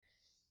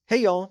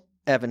Hey y'all,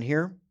 Evan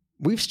here.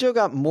 We've still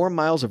got more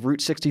miles of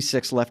Route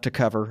 66 left to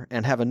cover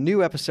and have a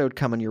new episode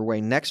coming your way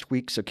next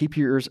week, so keep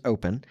your ears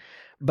open.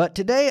 But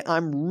today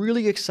I'm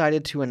really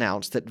excited to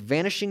announce that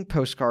Vanishing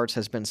Postcards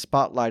has been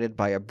spotlighted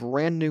by a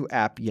brand new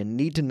app you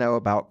need to know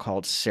about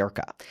called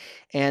Cerca.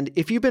 And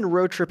if you've been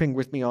road tripping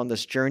with me on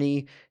this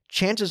journey,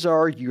 chances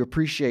are you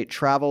appreciate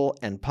travel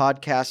and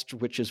podcasts,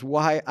 which is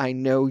why I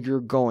know you're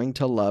going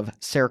to love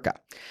Cerca.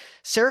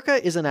 Cerca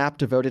is an app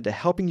devoted to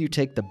helping you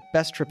take the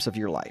best trips of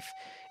your life.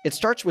 It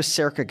starts with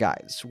Cerca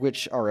Guides,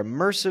 which are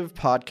immersive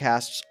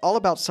podcasts all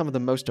about some of the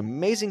most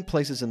amazing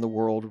places in the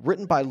world,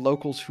 written by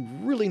locals who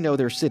really know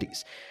their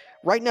cities.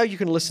 Right now you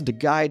can listen to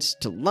guides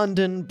to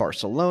London,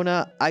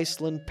 Barcelona,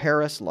 Iceland,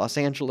 Paris, Los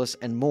Angeles,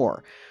 and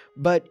more.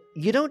 But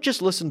you don't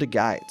just listen to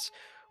guides.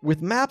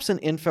 With maps and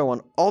info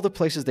on all the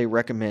places they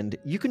recommend,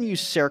 you can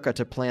use Cerca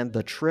to plan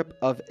the trip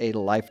of a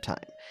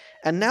lifetime.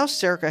 And now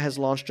Cerca has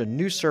launched a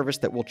new service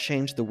that will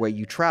change the way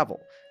you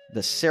travel,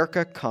 the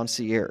Cerca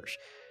Concierge.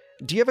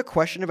 Do you have a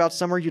question about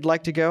somewhere you'd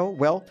like to go?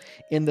 Well,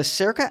 in the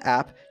Cerca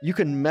app, you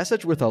can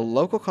message with a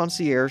local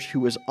concierge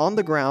who is on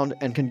the ground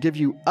and can give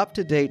you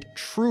up-to-date,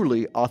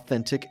 truly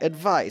authentic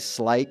advice,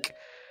 like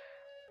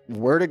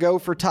where to go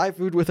for Thai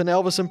food with an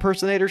Elvis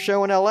impersonator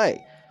show in LA,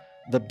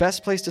 the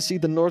best place to see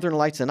the Northern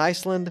Lights in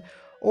Iceland,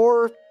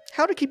 or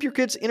how to keep your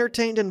kids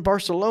entertained in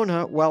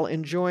Barcelona while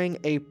enjoying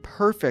a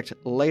perfect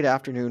late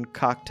afternoon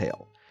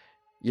cocktail.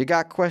 You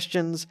got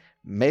questions?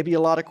 Maybe a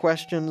lot of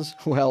questions?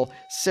 Well,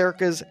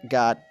 Cerca's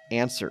got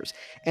answers.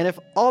 And if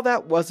all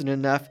that wasn't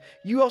enough,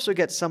 you also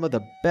get some of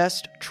the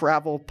best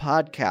travel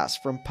podcasts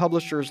from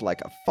publishers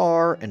like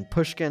Afar and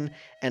Pushkin,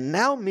 and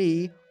now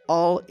me,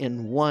 all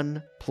in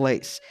one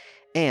place.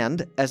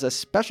 And as a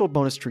special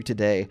bonus treat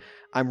today,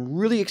 I'm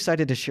really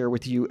excited to share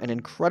with you an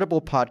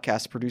incredible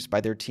podcast produced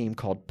by their team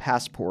called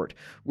Passport,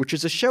 which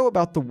is a show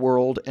about the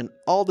world and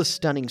all the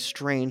stunning,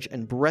 strange,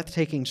 and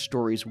breathtaking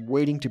stories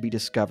waiting to be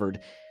discovered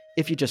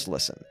if you just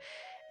listen.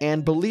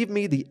 And believe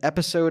me, the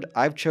episode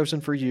I've chosen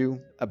for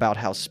you about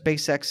how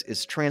SpaceX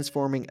is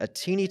transforming a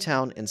teeny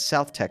town in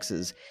South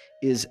Texas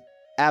is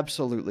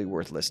absolutely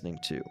worth listening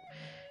to.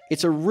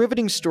 It's a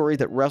riveting story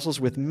that wrestles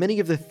with many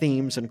of the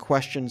themes and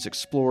questions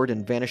explored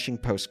in Vanishing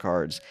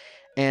Postcards.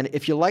 And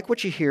if you like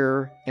what you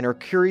hear and are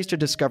curious to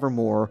discover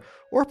more,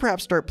 or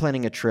perhaps start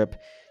planning a trip,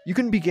 you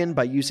can begin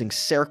by using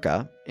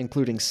Cerca,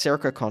 including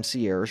Cerca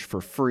Concierge, for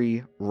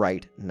free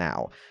right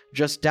now.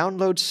 Just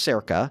download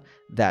Cerca,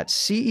 that's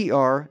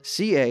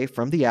C-E-R-C-A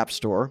from the App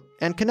Store,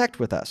 and connect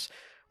with us.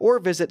 Or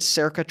visit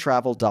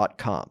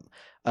cercatravel.com.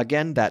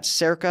 Again, that's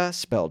Cerca,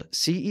 spelled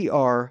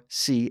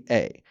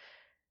C-E-R-C-A.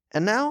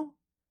 And now,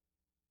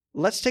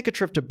 let's take a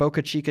trip to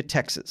Boca Chica,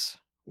 Texas,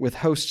 with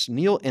hosts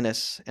Neil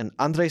Innes and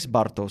Andres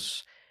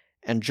Bartos,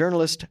 and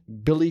journalist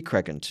Billy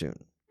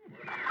Craigentoon.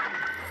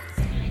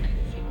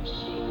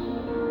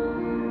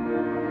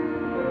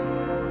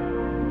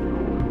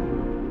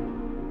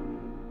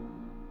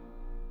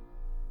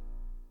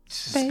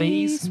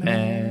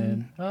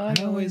 Spaceman, I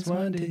always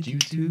wanted you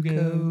to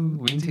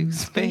go into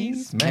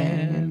space,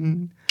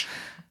 man.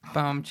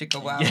 Boom,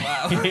 chicka wow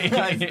wow.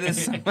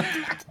 This.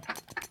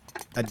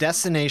 A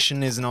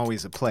destination isn't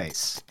always a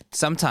place.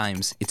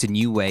 Sometimes it's a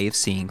new way of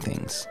seeing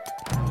things.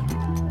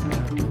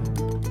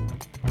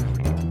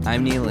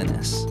 I'm Neil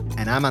Innes.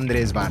 And I'm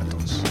Andres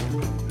Bartos.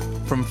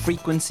 From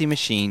Frequency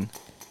Machine,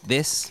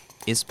 this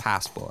is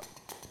Passport.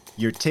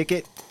 Your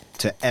ticket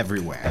to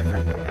everywhere.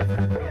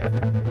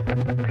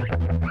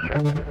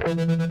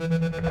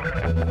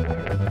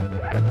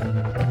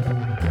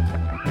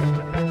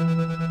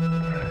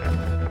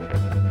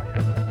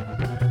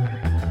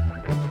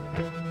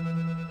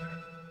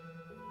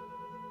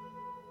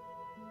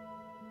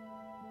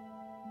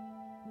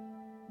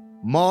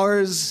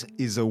 Mars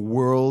is a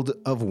world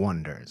of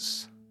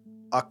wonders.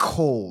 A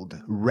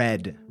cold,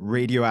 red,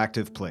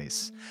 radioactive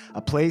place.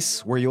 A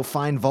place where you'll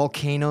find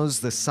volcanoes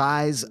the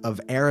size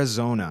of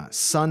Arizona,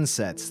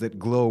 sunsets that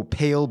glow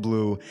pale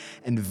blue,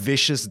 and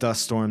vicious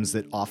dust storms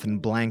that often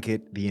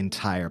blanket the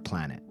entire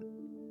planet.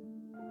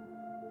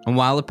 And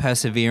while the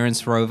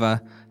Perseverance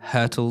rover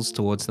hurtles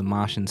towards the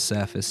Martian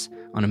surface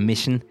on a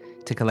mission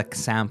to collect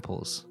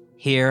samples,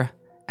 here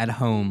at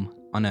home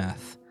on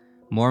Earth,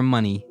 more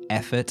money,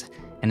 effort,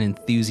 and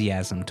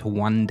enthusiasm to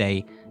one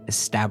day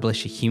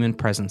establish a human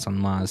presence on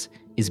Mars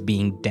is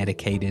being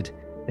dedicated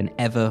than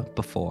ever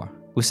before,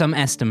 with some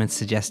estimates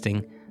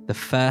suggesting the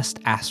first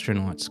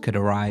astronauts could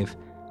arrive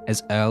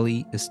as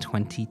early as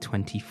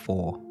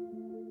 2024.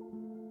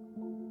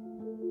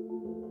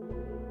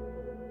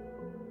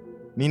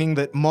 Meaning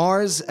that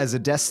Mars as a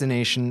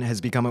destination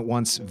has become at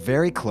once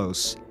very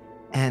close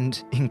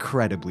and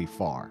incredibly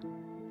far.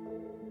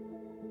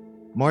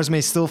 Mars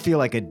may still feel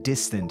like a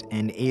distant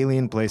and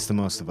alien place to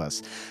most of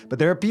us, but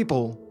there are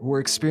people who are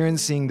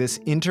experiencing this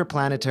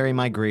interplanetary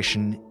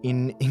migration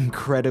in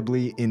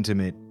incredibly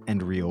intimate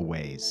and real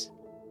ways.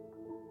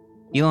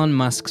 Elon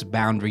Musk's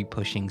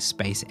boundary-pushing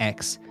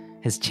SpaceX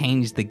has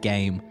changed the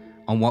game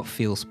on what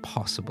feels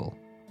possible.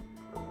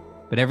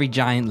 But every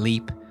giant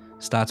leap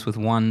starts with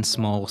one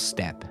small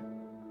step.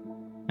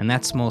 And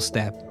that small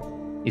step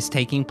is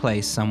taking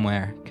place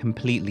somewhere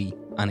completely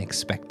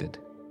unexpected.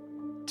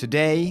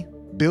 Today,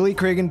 Billy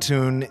Craig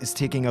Toon is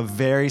taking a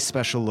very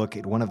special look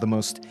at one of the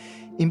most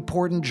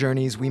important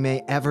journeys we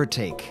may ever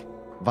take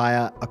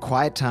via a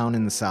quiet town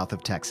in the south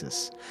of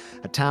Texas,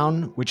 a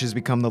town which has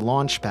become the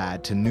launch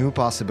pad to new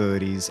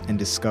possibilities and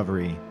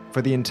discovery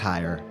for the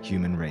entire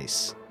human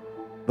race.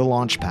 The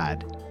launch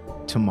pad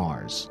to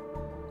Mars.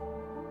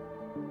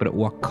 But at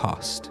what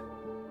cost?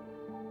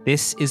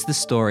 This is the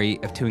story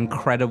of two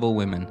incredible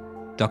women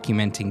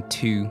documenting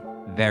two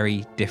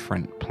very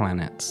different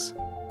planets.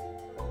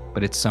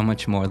 But it's so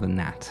much more than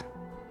that.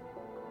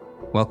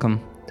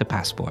 Welcome to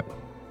Passport.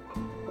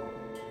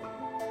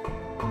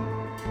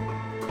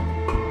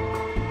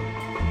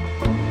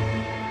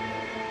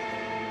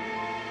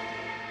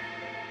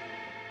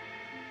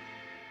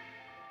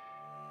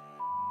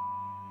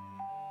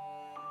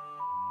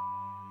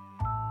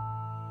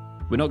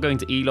 We're not going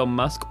to Elon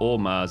Musk or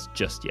Mars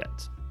just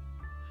yet.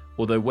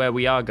 Although where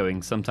we are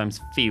going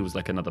sometimes feels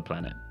like another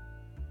planet.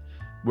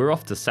 We're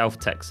off to South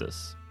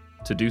Texas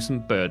to do some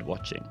bird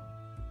watching.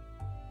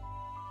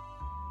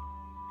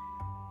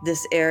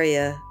 This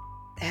area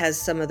has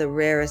some of the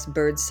rarest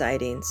bird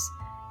sightings,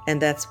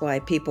 and that's why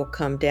people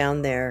come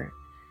down there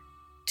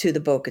to the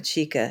Boca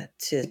Chica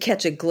to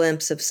catch a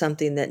glimpse of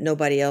something that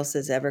nobody else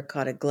has ever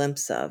caught a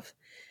glimpse of.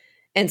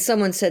 And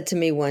someone said to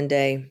me one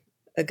day,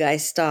 a guy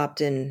stopped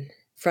in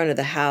front of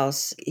the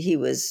house. He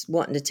was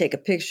wanting to take a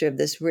picture of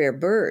this rare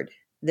bird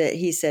that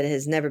he said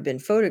has never been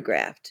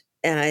photographed.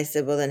 And I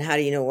said, well, then how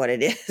do you know what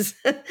it is?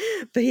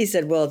 But he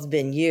said, well, it's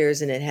been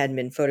years and it hadn't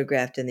been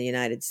photographed in the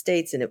United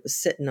States and it was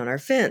sitting on our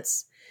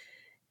fence.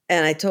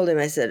 And I told him,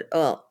 I said,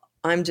 oh,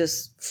 I'm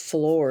just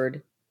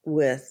floored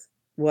with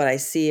what I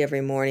see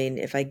every morning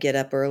if I get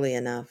up early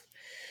enough.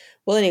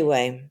 Well,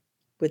 anyway,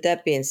 with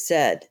that being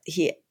said,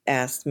 he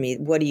asked me,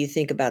 what do you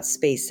think about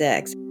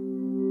SpaceX?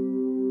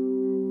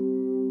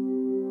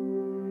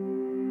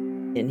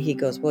 And he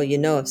goes, well, you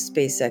know, if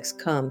SpaceX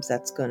comes,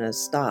 that's going to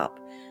stop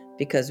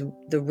because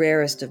the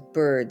rarest of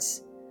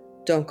birds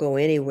don't go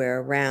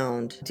anywhere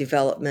around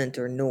development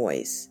or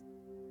noise.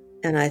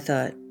 And I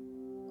thought,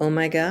 oh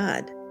my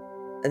God,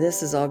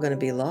 this is all going to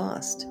be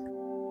lost.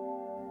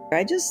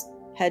 I just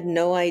had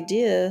no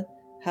idea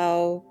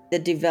how the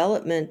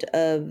development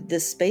of the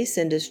space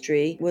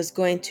industry was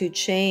going to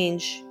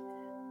change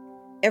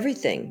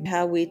everything,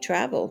 how we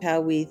travel,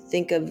 how we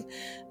think of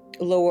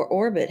lower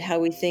orbit, how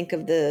we think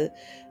of the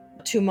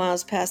 2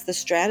 miles past the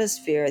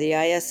stratosphere, the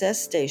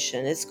ISS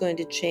station. It's going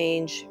to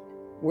change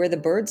where the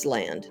birds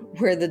land,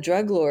 where the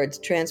drug lords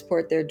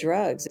transport their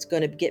drugs. It's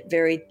going to get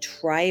very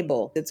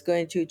tribal. It's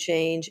going to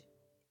change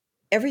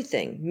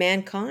everything,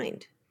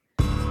 mankind.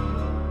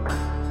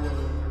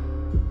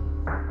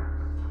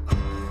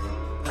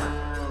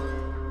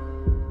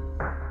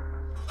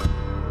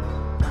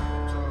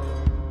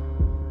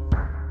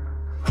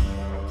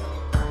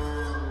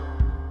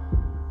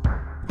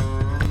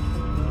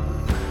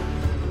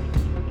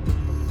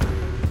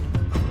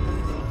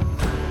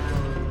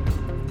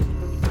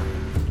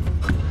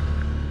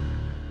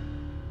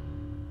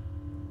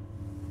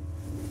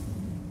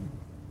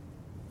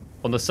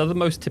 On the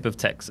southernmost tip of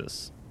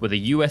Texas, where the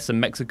US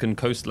and Mexican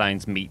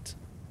coastlines meet,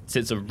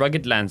 sits a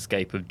rugged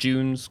landscape of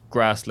dunes,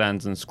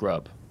 grasslands and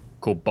scrub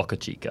called Boca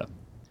Chica,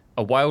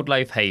 a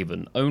wildlife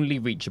haven only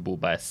reachable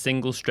by a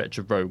single stretch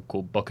of road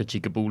called Boca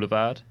Chica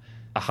Boulevard,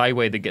 a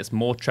highway that gets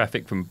more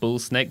traffic from bull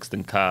snakes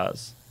than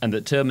cars, and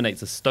that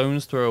terminates a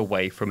stone's throw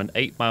away from an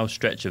 8-mile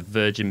stretch of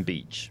virgin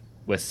beach,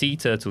 where sea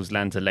turtles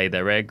land to lay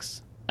their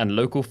eggs, and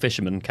local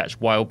fishermen catch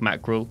wild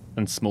mackerel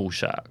and small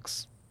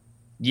sharks.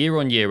 Year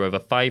on year, over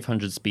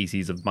 500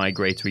 species of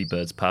migratory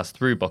birds pass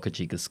through Boca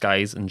Chica's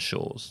skies and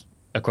shores.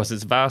 Across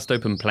its vast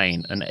open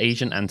plain, an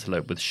Asian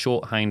antelope with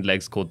short hind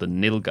legs called the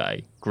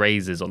nilgai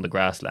grazes on the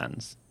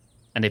grasslands.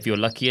 And if you're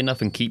lucky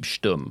enough and keep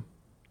stum,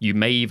 you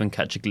may even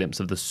catch a glimpse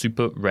of the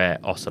super rare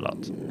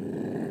ocelot.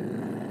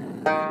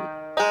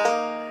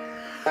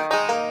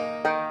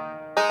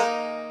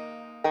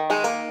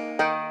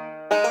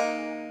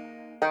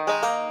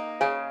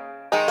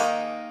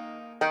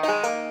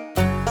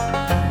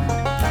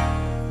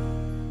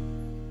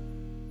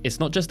 It's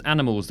not just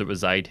animals that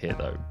reside here,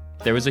 though.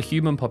 There is a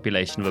human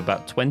population of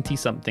about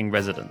 20-something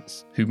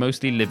residents who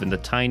mostly live in the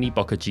tiny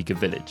Boca Chica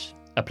village,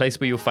 a place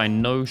where you'll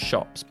find no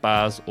shops,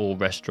 bars, or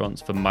restaurants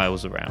for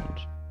miles around.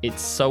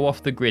 It's so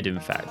off the grid,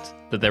 in fact,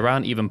 that there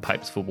aren't even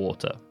pipes for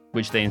water,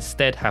 which they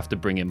instead have to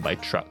bring in by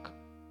truck.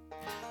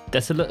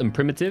 Desolate and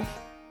primitive,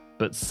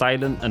 but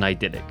silent and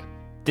idyllic,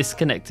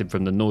 disconnected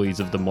from the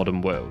noise of the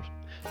modern world,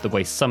 the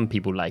way some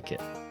people like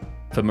it.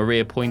 For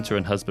Maria Pointer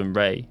and husband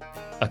Ray,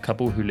 a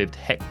couple who lived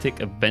hectic,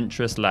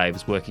 adventurous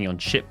lives working on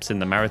ships in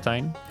the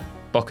Maritime,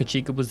 Boca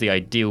Chica was the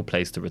ideal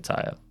place to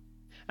retire.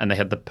 And they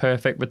had the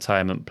perfect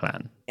retirement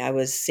plan. I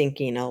was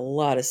sinking a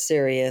lot of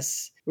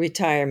serious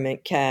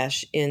retirement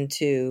cash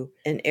into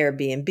an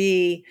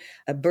Airbnb,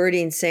 a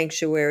birding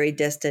sanctuary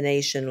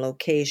destination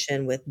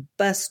location with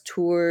bus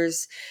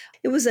tours.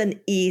 It was an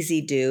easy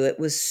do. It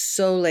was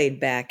so laid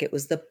back. It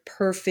was the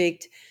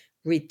perfect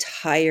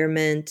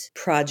retirement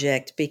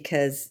project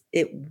because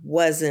it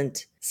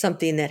wasn't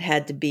something that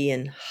had to be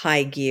in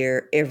high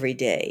gear every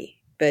day,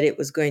 but it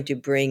was going to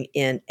bring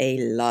in a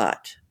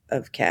lot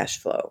of cash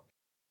flow.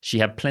 She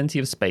had plenty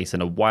of space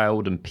in a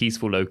wild and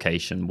peaceful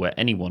location where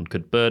anyone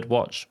could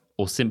birdwatch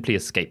or simply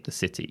escape the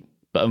city.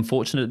 But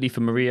unfortunately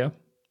for Maria,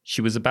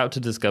 she was about to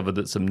discover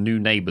that some new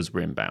neighbors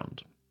were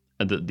inbound,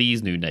 and that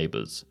these new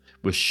neighbors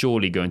were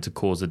surely going to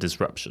cause a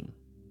disruption.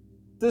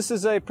 This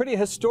is a pretty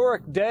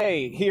historic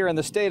day here in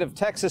the state of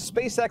Texas.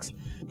 SpaceX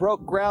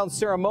broke ground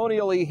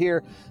ceremonially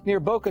here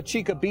near Boca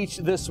Chica Beach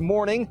this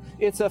morning.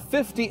 It's a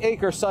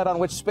 50-acre site on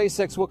which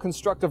SpaceX will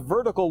construct a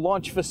vertical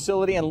launch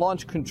facility and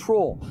launch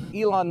control.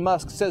 Elon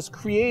Musk says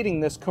creating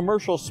this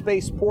commercial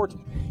spaceport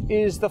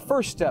is the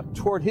first step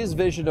toward his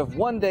vision of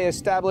one day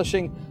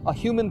establishing a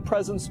human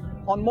presence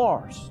on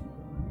Mars.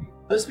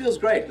 This feels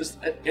great.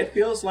 It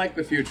feels like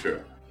the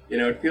future.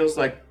 It feels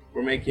like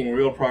we're making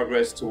real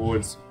progress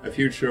towards a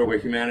future where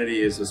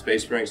humanity is a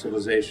spacefaring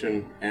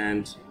civilization,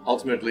 and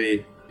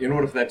ultimately, in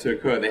order for that to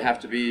occur, there have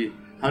to be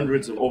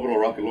hundreds of orbital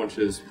rocket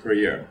launches per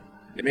year,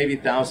 maybe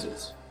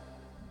thousands.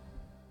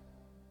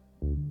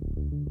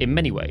 In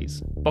many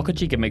ways, Boca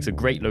Chica makes a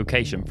great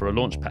location for a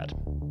launch pad.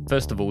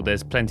 First of all,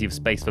 there's plenty of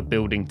space for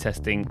building,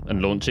 testing,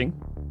 and launching.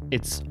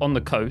 It's on the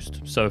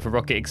coast, so if a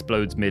rocket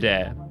explodes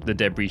mid-air, the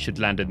debris should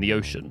land in the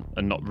ocean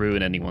and not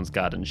ruin anyone's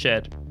garden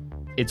shed.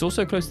 It's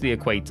also close to the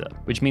equator,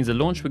 which means a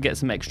launch would get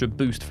some extra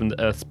boost from the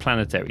Earth's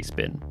planetary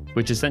spin,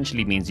 which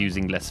essentially means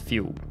using less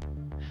fuel.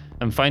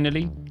 And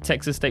finally,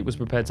 Texas State was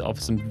prepared to offer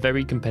some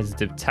very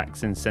competitive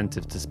tax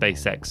incentives to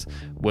SpaceX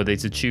were they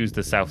to choose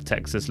the South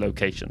Texas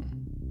location.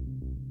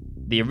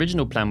 The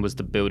original plan was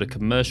to build a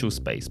commercial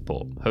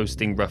spaceport,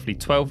 hosting roughly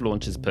 12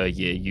 launches per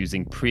year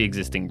using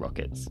pre-existing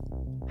rockets.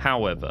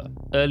 However,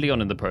 early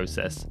on in the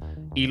process,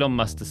 Elon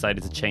Musk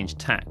decided to change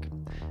tack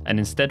and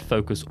instead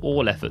focus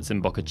all efforts in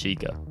Boca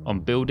Chica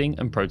on building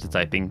and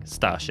prototyping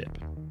Starship.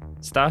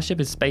 Starship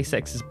is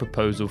SpaceX's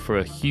proposal for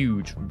a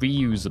huge,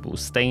 reusable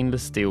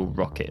stainless steel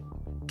rocket,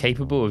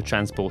 capable of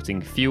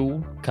transporting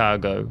fuel,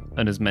 cargo,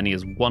 and as many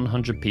as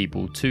 100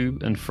 people to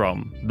and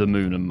from the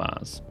Moon and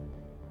Mars.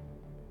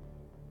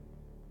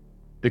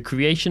 The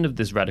creation of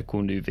this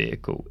radical new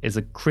vehicle is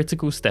a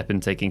critical step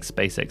in taking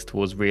SpaceX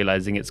towards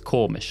realizing its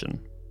core mission,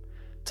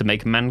 to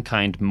make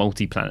mankind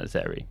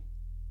multiplanetary.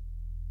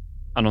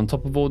 And on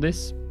top of all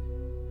this,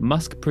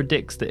 Musk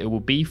predicts that it will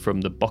be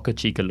from the Boca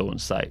Chica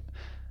launch site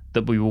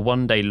that we will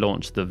one day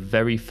launch the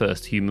very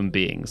first human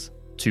beings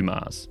to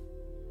Mars.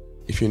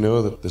 If you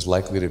know that there's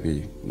likely to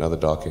be another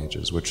dark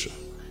ages, which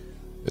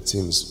it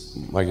seems,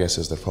 my guess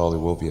is there probably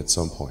will be at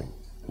some point,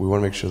 we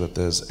want to make sure that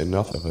there's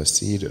enough of a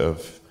seed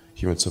of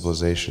human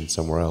civilization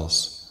somewhere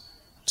else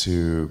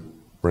to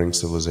bring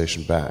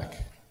civilization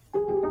back.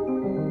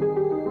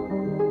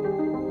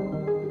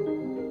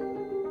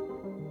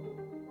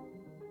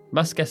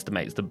 Musk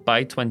estimates that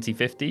by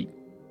 2050,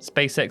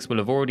 SpaceX will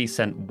have already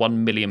sent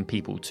 1 million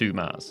people to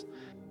Mars.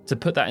 To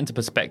put that into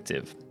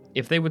perspective,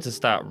 if they were to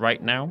start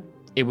right now,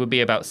 it would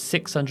be about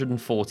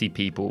 640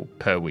 people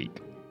per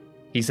week.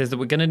 He says that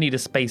we're going to need a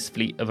space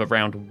fleet of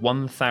around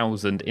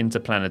 1,000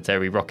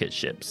 interplanetary rocket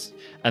ships,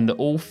 and that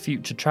all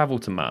future travel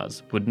to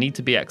Mars would need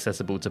to be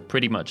accessible to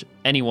pretty much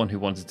anyone who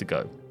wanted to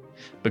go,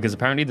 because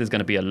apparently there's going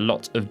to be a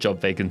lot of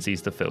job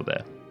vacancies to fill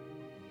there.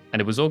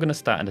 And it was all going to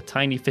start in a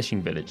tiny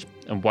fishing village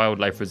and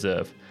wildlife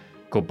reserve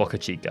called Boca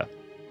Chica,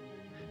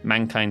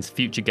 mankind's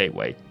future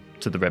gateway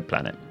to the Red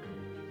Planet.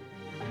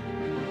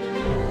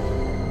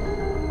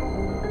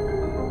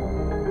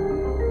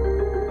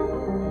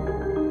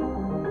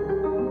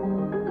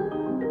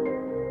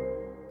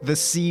 The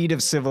seed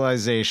of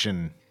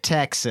civilization,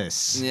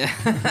 Texas. Yeah.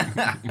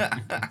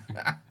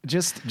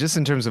 Just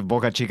in terms of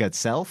Boca Chica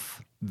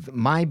itself,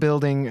 my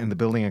building and the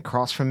building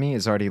across from me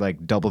is already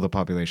like double the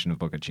population of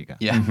Boca Chica.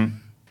 Yeah. Mm-hmm.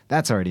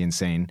 That's already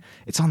insane.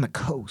 It's on the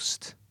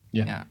coast.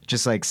 Yeah.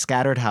 Just like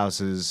scattered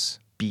houses,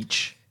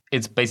 beach.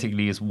 It's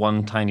basically this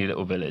one tiny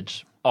little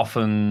village.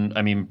 Often,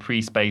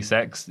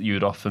 pre-SpaceX, you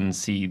would often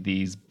see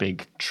these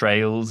big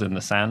trails in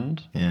the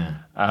sand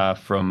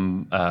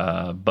from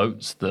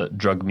boats that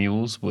drug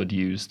mules would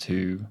use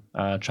to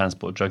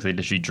transport drugs. They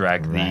literally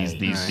drag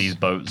these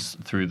boats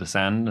through the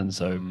sand, and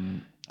so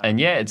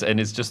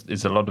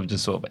it's a lot of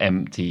just sort of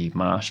empty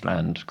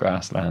marshland,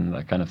 grassland,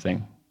 that kind of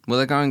thing.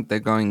 Well, they're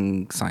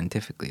going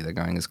scientifically. They're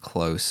going as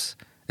close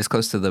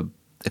to the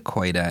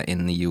equator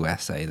in the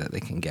USA that they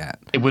can get.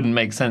 It wouldn't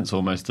make sense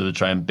almost to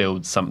try and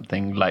build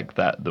something like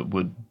that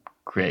would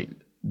create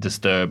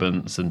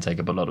disturbance and take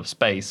up a lot of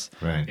space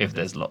if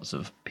there's lots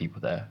of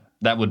people there.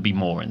 That would be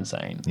more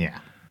insane. Yeah.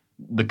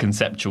 The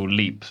conceptual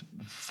leap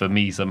for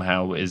me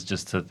somehow is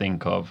just to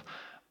think of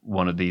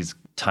one of these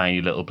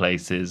tiny little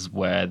places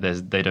where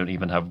they don't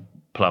even have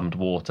plumbed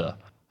water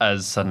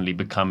as suddenly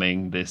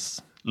becoming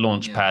this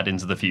launch pad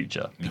into the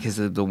future. Because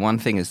the one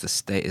thing is the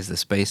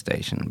space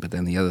station, but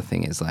then the other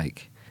thing is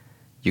like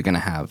you're going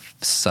to have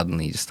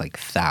suddenly just like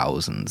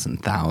thousands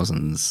and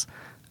thousands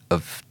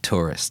of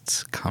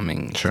tourists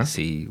coming to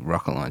see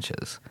rocket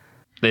launches.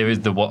 There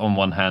is on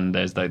one hand,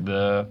 there's like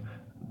the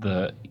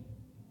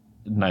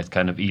nice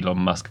kind of Elon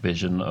Musk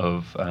vision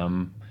of,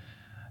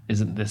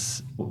 isn't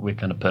this what we're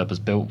kind of purpose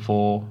built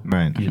for?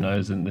 Right. You know,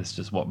 isn't this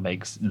just what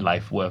makes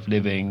life worth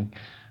living?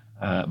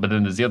 But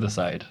then there's the other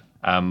side,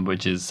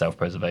 which is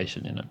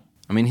self-preservation, you know.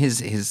 I mean,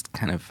 his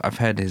kind of, I've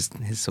heard his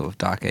sort of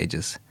Dark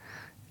Ages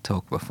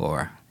talk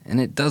before, and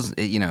it does,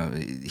 you know,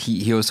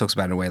 he always talks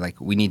about it in a way like,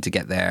 we need to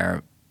get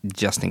there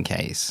just in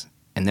case,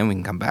 and then we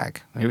can come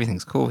back.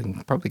 Everything's cool, we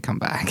can probably come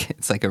back.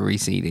 It's like a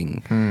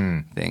reseeding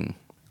thing.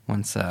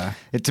 Once,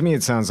 to me,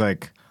 it sounds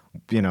like,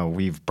 you know,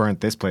 we've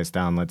burnt this place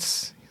down.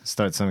 Let's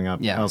start something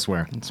up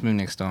elsewhere. Let's move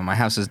next door. My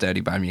house is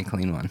dirty, buy me a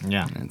clean one.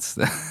 Yeah. It's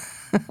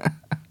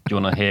Do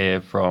you want to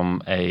hear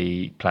from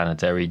a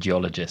planetary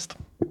geologist?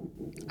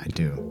 I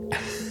do.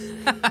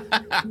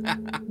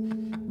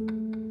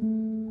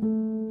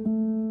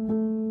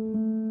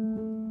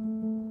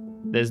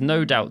 There's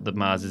no doubt that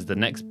Mars is the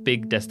next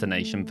big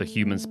destination for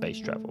human space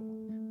travel.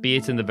 Be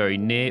it in the very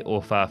near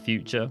or far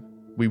future,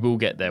 we will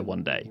get there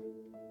one day.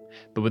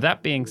 But with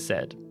that being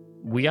said,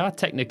 we are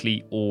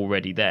technically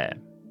already there.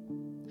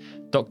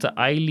 Dr.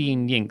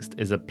 Eileen Jingst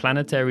is a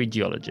planetary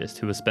geologist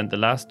who has spent the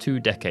last 2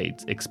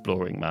 decades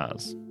exploring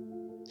Mars.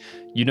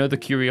 You know the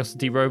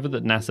Curiosity rover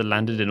that NASA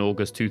landed in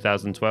August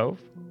 2012?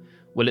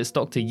 Well, it's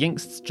Dr.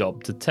 Jingst's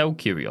job to tell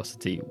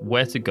Curiosity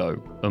where to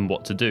go and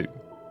what to do.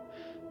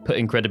 Put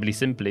incredibly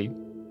simply,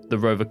 the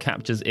rover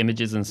captures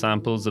images and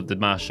samples of the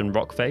Martian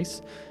rock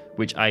face,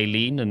 which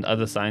Eileen and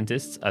other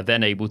scientists are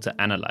then able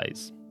to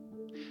analyze.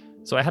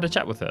 So I had a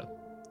chat with her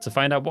to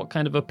find out what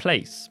kind of a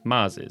place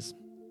Mars is.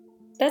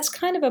 That's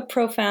kind of a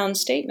profound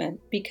statement,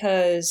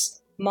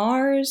 because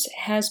Mars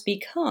has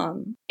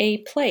become a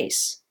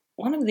place.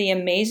 One of the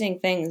amazing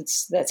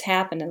things that's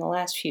happened in the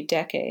last few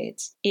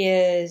decades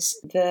is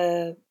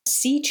the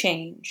sea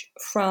change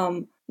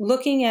from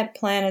looking at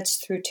planets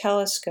through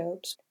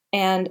telescopes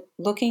and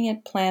looking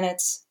at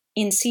planets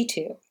in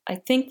situ. I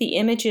think the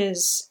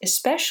images,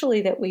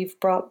 especially that we've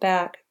brought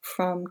back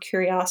from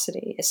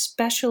Curiosity,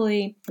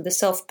 especially the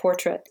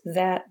self-portrait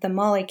that the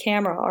Mali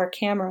camera, our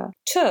camera,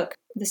 took,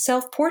 the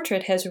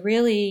self-portrait has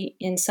really,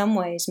 in some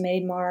ways,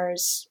 made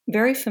Mars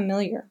very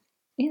familiar.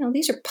 You know,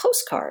 these are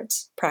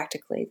postcards,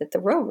 practically, that the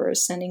rover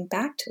is sending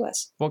back to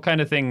us. What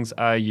kind of things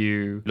are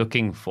you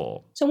looking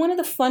for? So one of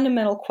the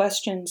fundamental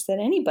questions that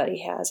anybody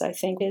has, I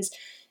think, is,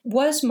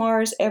 was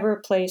Mars ever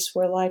a place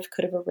where life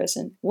could have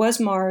arisen? Was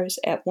Mars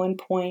at one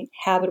point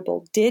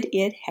habitable? Did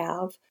it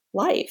have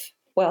life?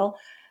 Well,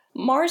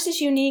 Mars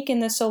is unique in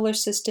the solar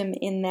system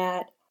in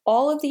that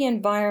all of the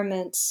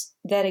environments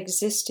that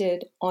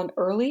existed on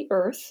early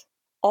Earth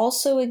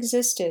also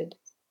existed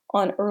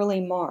on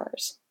early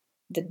Mars.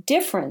 The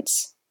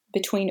difference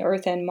between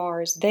Earth and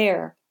Mars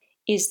there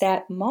is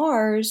that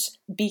Mars,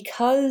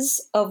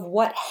 because of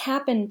what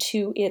happened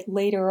to it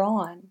later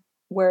on,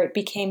 where it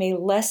became a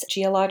less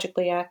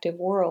geologically active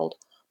world,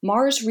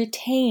 Mars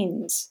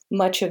retains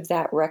much of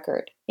that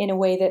record in a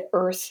way that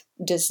Earth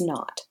does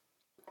not.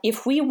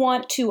 If we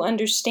want to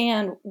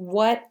understand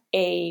what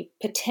a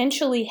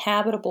potentially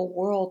habitable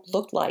world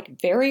looked like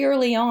very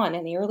early on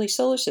in the early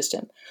solar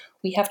system,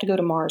 we have to go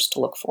to Mars to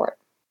look for it.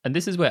 And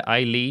this is where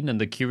Eileen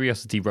and the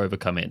Curiosity rover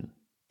come in.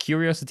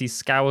 Curiosity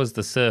scours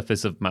the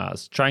surface of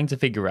Mars, trying to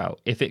figure out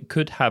if it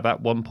could have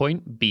at one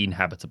point been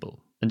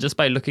habitable. And just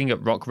by looking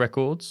at rock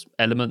records,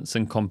 elements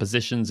and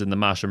compositions in the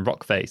Martian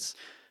rock face,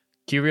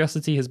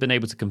 Curiosity has been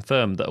able to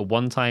confirm that at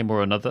one time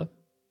or another,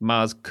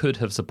 Mars could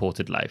have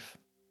supported life.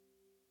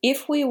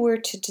 If we were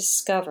to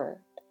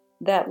discover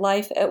that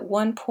life at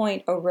one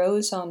point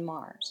arose on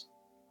Mars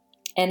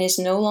and is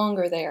no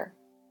longer there,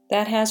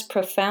 that has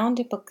profound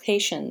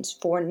implications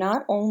for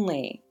not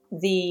only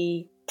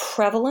the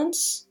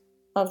prevalence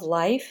of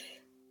life,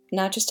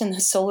 not just in the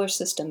solar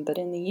system, but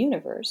in the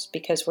universe,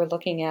 because we're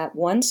looking at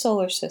one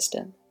solar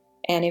system.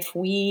 And if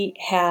we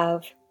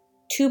have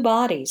 2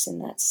 bodies in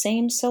that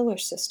same solar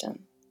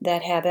system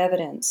that have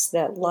evidence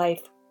that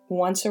life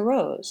once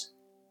arose,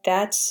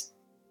 that's,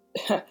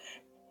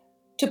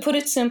 to put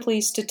it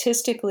simply,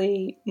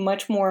 statistically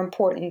much more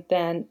important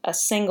than a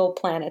single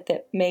planet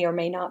that may or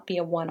may not be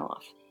a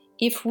one-off.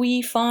 If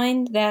we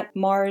find that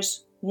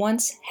Mars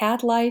once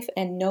had life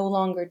and no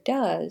longer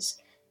does,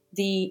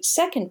 the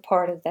second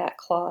part of that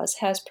clause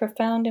has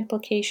profound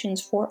implications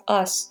for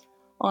us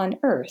on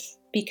Earth,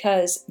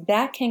 because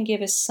that can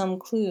give us some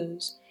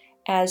clues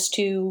as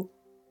to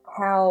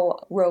how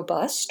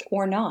robust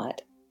or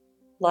not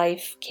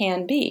life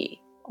can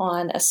be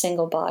on a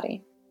single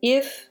body.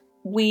 If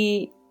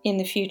we in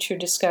the future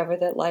discover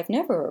that life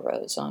never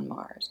arose on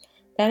Mars,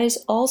 that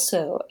is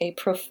also a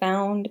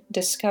profound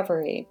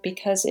discovery,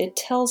 because it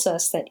tells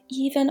us that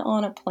even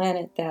on a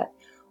planet that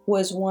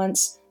was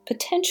once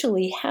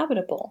potentially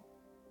habitable,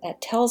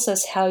 that tells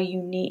us how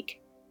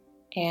unique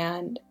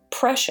and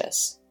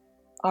precious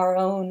our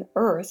own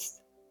Earth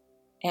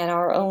and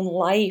our own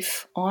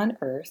life on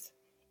Earth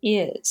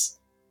is.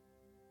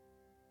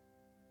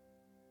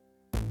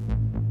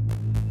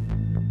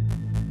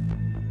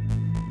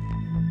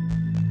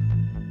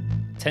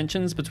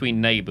 Tensions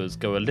between neighbours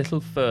go a little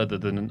further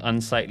than an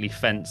unsightly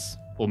fence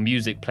or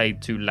music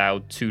played too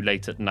loud too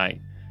late at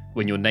night,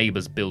 when your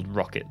neighbors build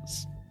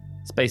rockets.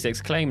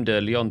 SpaceX claimed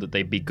early on that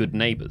they'd be good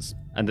neighbors,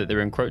 and that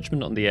their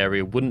encroachment on the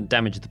area wouldn't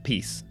damage the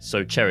peace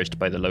so cherished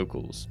by the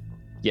locals.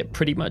 Yet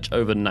pretty much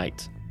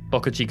overnight,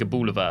 Boca Chica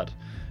Boulevard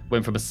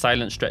went from a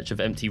silent stretch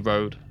of empty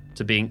road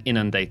to being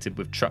inundated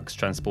with trucks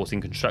transporting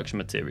construction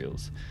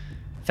materials,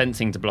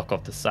 fencing to block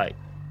off the site,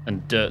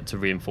 and dirt to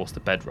reinforce the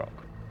bedrock.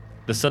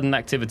 The sudden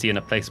activity in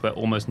a place where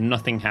almost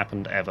nothing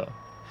happened ever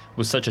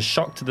was such a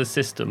shock to the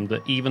system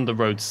that even the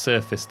road's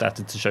surface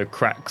started to show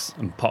cracks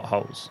and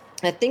potholes.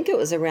 I think it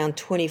was around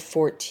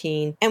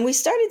 2014, and we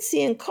started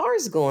seeing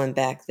cars going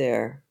back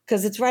there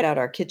because it's right out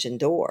our kitchen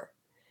door.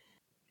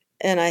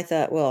 And I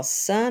thought, well,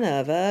 son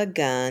of a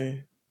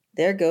gun,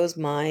 there goes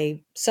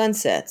my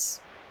sunsets.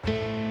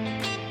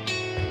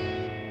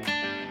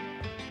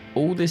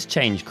 All this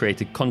change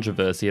created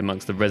controversy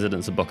amongst the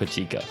residents of Boca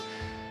Chica,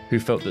 who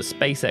felt that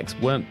SpaceX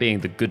weren't being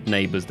the good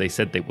neighbors they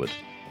said they would.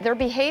 They're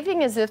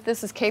behaving as if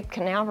this is Cape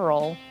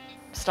Canaveral.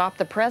 Stop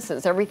the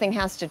presses. Everything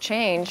has to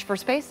change for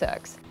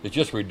SpaceX. It's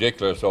just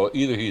ridiculous. So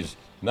either he's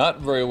not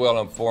very well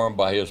informed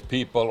by his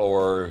people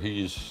or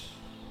he's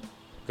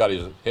got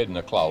his head in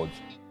the clouds.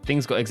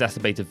 Things got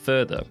exacerbated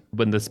further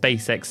when the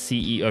SpaceX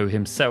CEO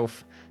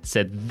himself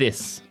said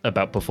this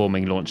about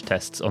performing launch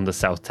tests on the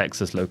South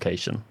Texas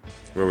location.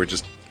 Where we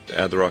just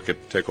had the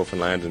rocket take off and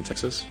land in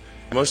Texas.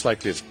 Most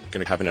likely it's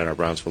going to happen at our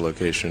Brownsville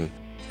location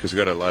because we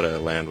got a lot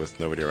of land with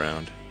nobody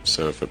around.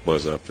 So if it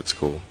blows up, it's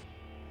cool.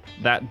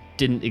 That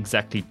didn't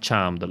exactly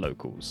charm the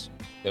locals.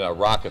 In a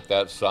rocket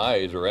that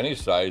size or any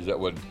size that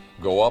would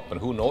go up, and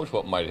who knows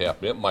what might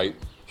happen. It might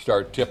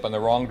start tipping the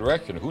wrong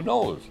direction. Who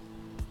knows?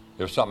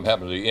 If something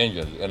happens to the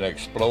engine and it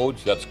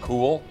explodes, that's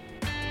cool.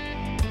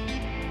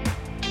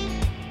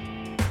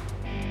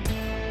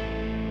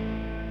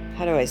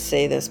 How do I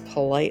say this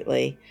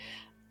politely?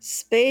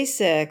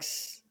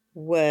 SpaceX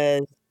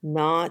was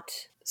not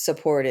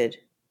supported,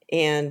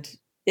 and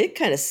it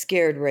kind of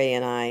scared Ray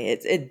and I.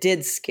 It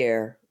did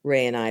scare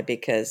Ray and I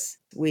because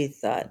we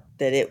thought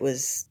that it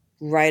was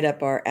right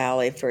up our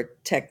alley for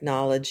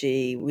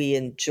technology. We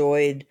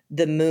enjoyed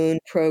the moon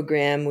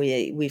program.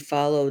 We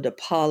followed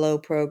Apollo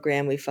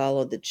program. We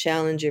followed the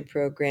Challenger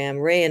program.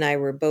 Ray and I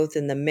were both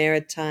in the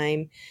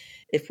maritime.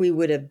 If we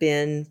would have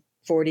been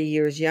 40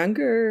 years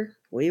younger,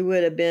 we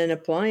would have been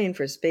applying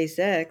for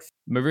SpaceX.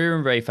 Maria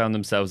and Ray found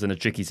themselves in a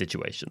tricky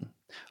situation.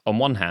 On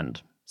one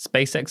hand,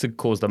 SpaceX had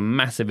caused a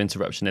massive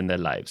interruption in their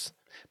lives,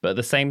 but at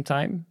the same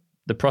time,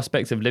 the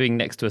prospect of living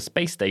next to a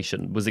space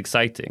station was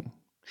exciting.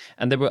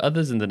 And there were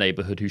others in the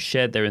neighborhood who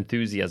shared their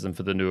enthusiasm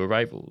for the new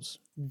arrivals.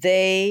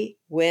 They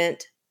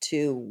went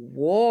to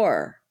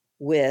war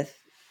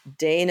with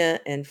Dana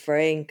and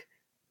Frank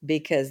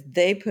because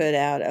they put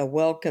out a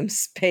welcome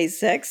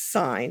SpaceX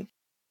sign.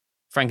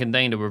 Frank and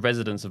Dana were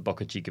residents of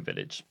Boca Chica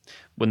Village.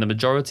 When the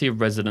majority of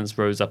residents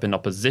rose up in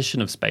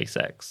opposition of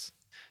SpaceX,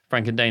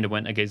 Frank and Dana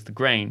went against the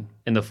grain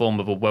in the form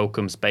of a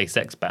welcome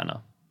SpaceX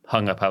banner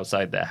hung up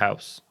outside their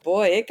house.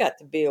 Boy, it got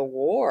to be a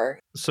war.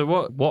 So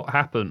what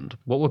happened?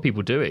 What were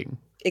people doing?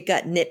 It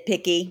got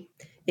nitpicky,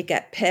 it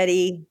got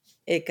petty,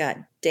 it got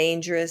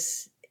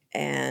dangerous,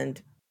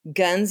 and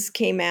guns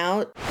came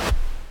out.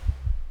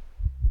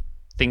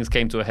 Things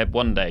came to a head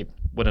one day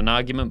when an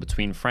argument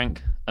between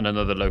Frank and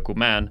another local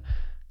man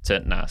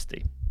turned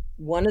nasty.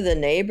 One of the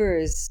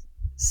neighbors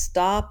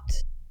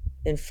stopped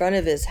in front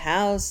of his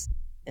house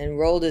and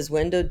rolled his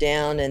window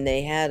down, and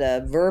they had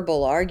a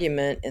verbal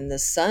argument, and the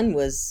son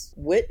was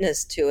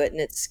witness to it, and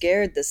it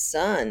scared the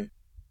son.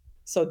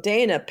 So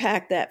Dana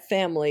packed that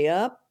family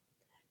up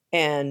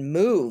and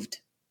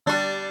moved.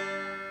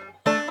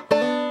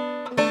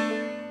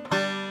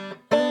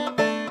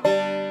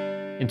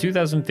 In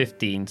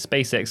 2015,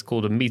 SpaceX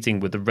called a meeting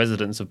with the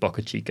residents of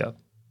Boca Chica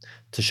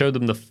to show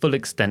them the full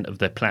extent of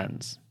their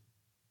plans.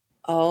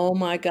 Oh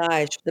my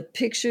gosh, the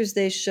pictures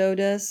they showed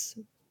us,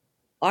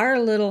 our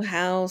little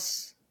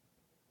house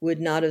would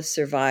not have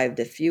survived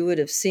if you would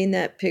have seen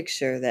that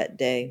picture that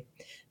day.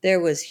 There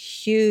was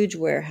huge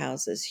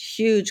warehouses,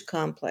 huge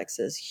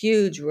complexes,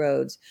 huge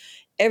roads.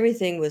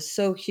 Everything was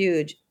so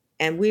huge,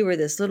 and we were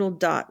this little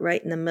dot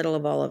right in the middle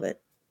of all of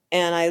it.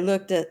 And I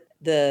looked at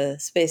the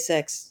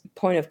SpaceX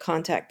point of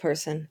contact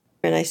person,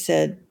 and I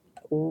said,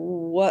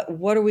 what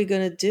are we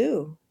going to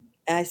do?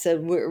 I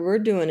said, we're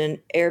doing an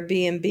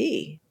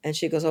Airbnb. And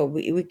she goes, oh,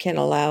 we can't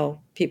allow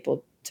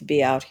people to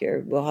be out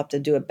here. We'll have to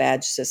do a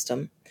badge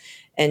system,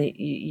 and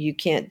you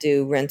can't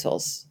do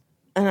rentals.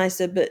 And I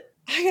said, but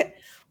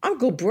I'll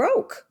go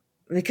broke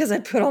because I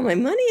put all my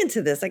money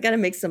into this. I got to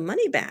make some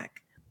money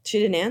back. She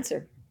didn't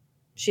answer.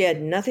 She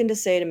had nothing to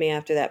say to me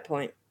after that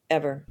point,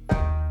 ever.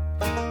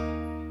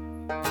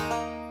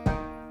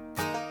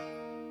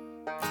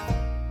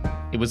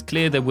 It was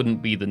clear there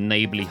wouldn't be the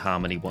neighborly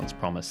harmony once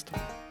promised.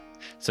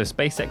 So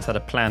SpaceX had a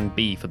plan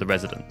B for the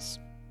residents,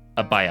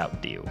 a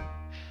buyout deal.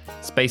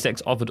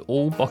 SpaceX offered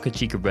all Boca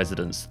Chica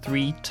residents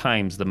 3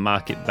 times the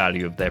market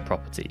value of their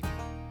property,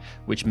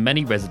 which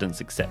many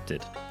residents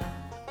accepted.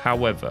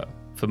 However,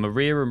 for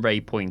Maria and Ray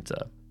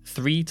Pointer,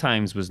 3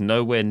 times was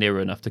nowhere near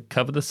enough to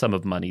cover the sum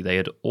of money they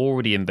had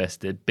already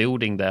invested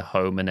building their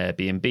home and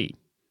Airbnb.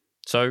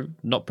 So,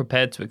 not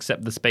prepared to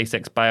accept the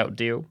SpaceX buyout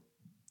deal?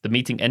 The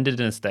meeting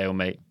ended in a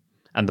stalemate,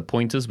 and the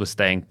Pointers were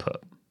staying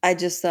put. I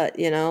just thought,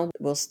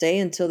 we'll stay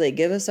until they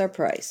give us our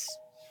price.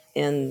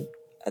 And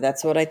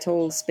that's what I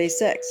told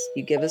SpaceX.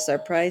 You give us our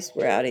price,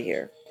 we're out of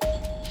here.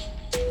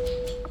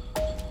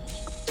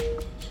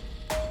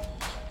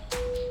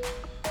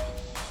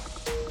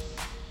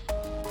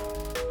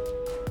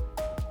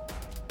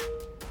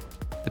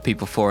 The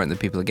people for it and the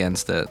people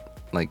against it,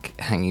 like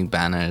hanging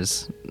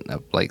banners,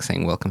 like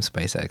saying "Welcome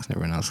SpaceX," and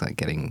everyone else like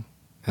getting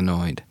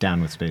annoyed.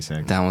 Down with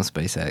SpaceX. Down with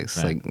SpaceX.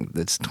 Right. Like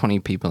it's 20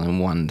 people in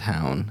one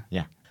town.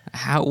 Yeah.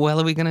 How well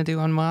are we gonna do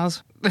on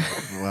Mars?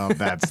 Well,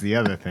 that's the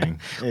other thing.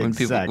 When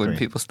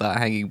people start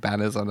hanging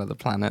banners on other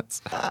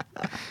planets,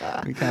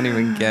 we can't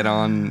even get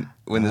on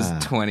when there's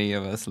 20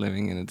 of us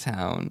living in a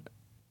town.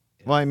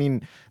 Well, I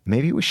mean,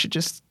 maybe we should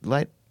just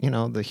let,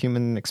 the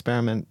human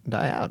experiment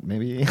die out.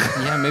 Maybe.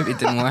 Yeah, maybe it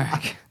didn't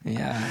work.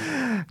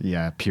 Yeah.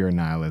 Yeah, pure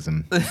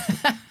nihilism.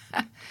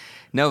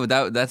 No,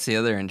 but that's the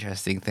other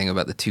interesting thing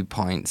about the 2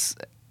 points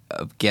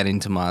of getting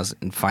to Mars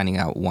and finding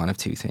out one of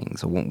 2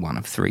 things or one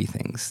of 3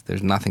 things.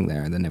 There's nothing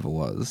there and there never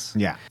was.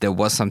 Yeah. There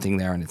was something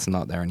there and it's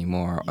not there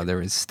anymore, or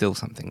there is still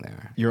something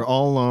there. You're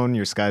all alone,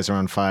 your skies are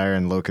on fire,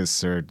 and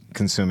locusts are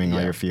consuming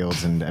all your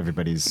fields, and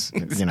everybody's,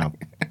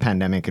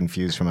 pandemic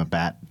infused from a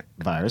bat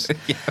virus.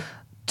 Yeah.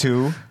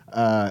 2,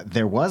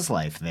 there was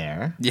life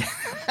there. Yeah.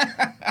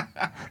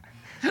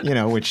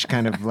 Which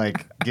kind of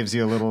like gives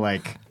you a little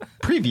like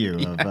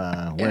preview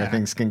of where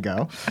things can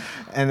go.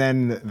 And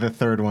then the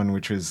third one,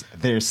 which was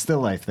there's still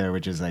life there,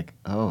 which is like,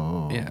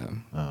 oh. Yeah.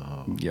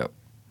 Oh. Yep.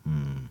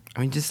 I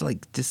mean,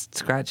 just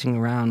scratching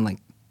around, like,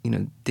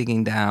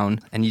 digging down,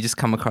 and you just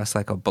come across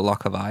like a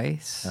block of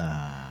ice,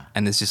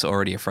 and there's just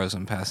already a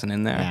frozen person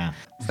in there. Yeah.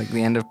 It's like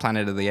the end of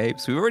Planet of the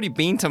Apes. We've already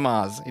been to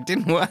Mars. It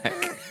didn't work.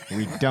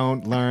 We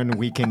don't learn.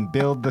 We can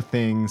build the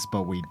things,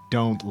 but we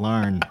don't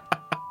learn.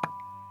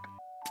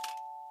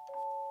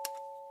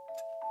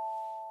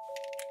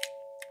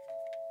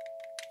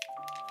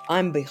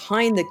 I'm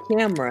behind the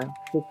camera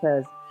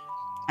because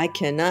I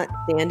cannot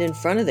stand in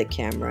front of the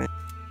camera.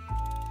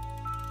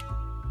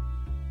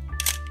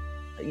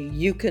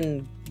 You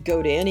can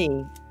go to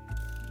any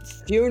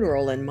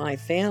funeral in my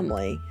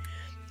family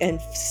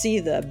and see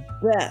the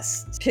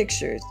best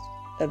pictures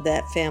of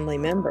that family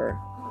member.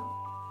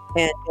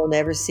 And you'll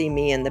never see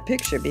me in the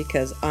picture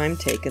because I'm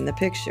taking the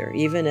picture.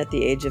 Even at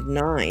the age of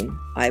 9,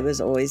 I was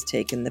always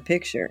taking the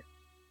picture.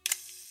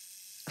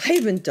 I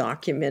even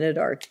documented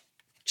our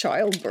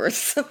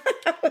childbirth.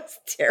 That was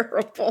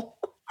terrible.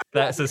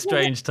 That's a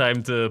strange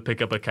time to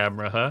pick up a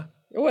camera, huh?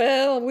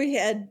 Well, we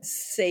had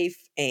safe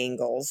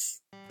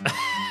angles.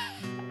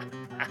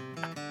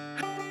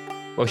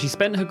 Well, she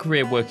spent her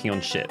career working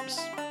on ships.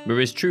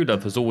 Maria's true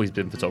love has always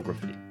been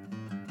photography.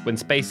 When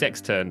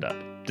SpaceX turned up,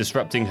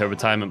 disrupting her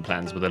retirement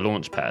plans with a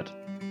launch pad,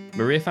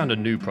 Maria found a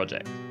new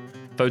project,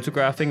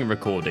 photographing and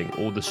recording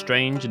all the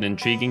strange and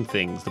intriguing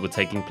things that were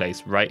taking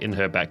place right in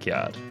her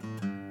backyard.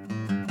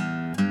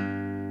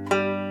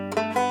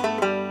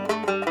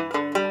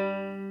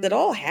 It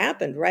all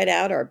happened right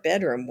out our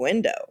bedroom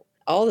window,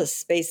 all the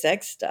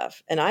SpaceX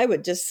stuff. And I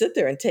would just sit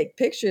there and take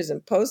pictures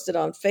and post it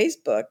on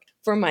Facebook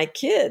for my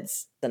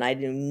kids. And I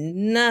knew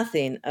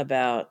nothing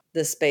about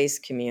the space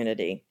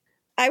community.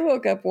 I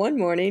woke up one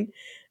morning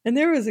and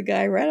there was a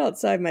guy right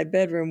outside my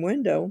bedroom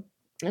window.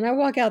 And I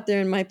walk out there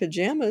in my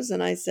pajamas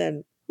and I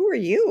said, "Who are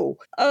you?"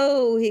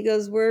 "Oh," he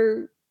goes,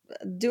 "we're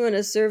doing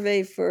a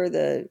survey for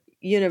the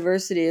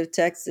University of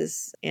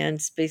Texas and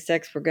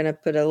SpaceX. We're going to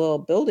put a little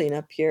building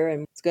up here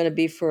and it's going to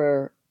be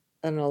for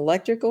an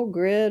electrical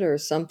grid or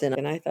something."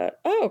 And I thought,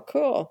 oh,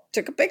 cool.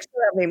 Took a picture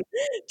of him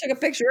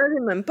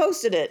and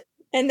posted it.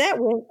 And that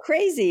went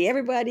crazy.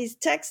 Everybody's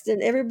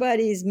texting,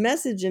 everybody's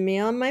messaging me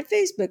on my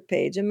Facebook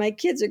page. And my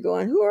kids are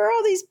going, "Who are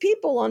all these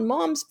people on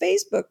Mom's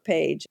Facebook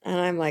page?" And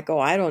I'm like, oh,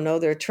 I don't know.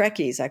 They're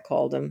Trekkies, I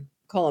called them.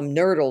 Call them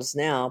nerdles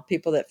now,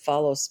 people that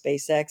follow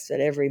SpaceX at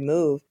every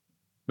move.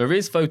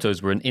 Maria's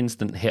photos were an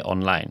instant hit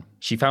online.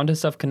 She found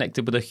herself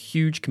connected with a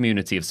huge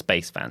community of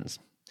space fans.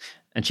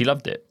 And she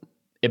loved it.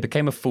 It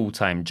became a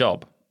full-time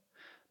job.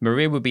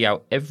 Maria would be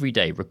out every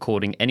day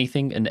recording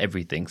anything and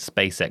everything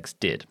SpaceX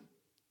did.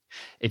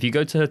 If you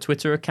go to her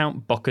Twitter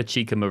account, Boca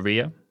Chica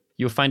Maria,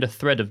 you'll find a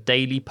thread of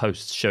daily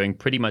posts showing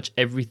pretty much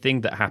everything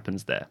that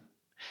happens there.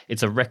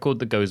 It's a record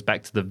that goes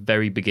back to the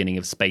very beginning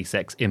of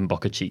SpaceX in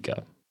Boca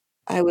Chica.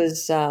 I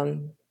was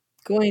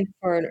going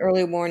for an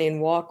early morning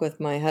walk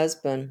with my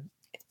husband.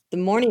 The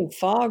morning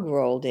fog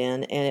rolled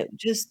in and it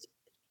just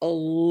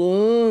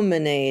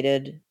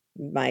illuminated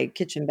my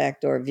kitchen back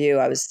door view.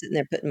 I was sitting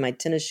there putting my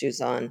tennis shoes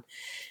on.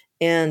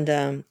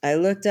 And I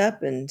looked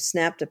up and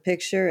snapped a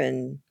picture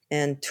and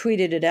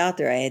tweeted it out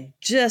there. I had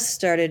just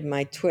started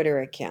my Twitter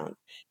account.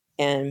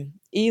 And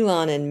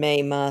Elon and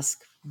May Musk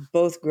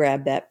both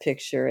grabbed that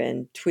picture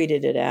and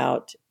tweeted it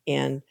out.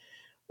 And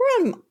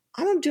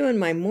I'm doing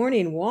my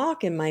morning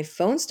walk and my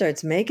phone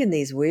starts making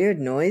these weird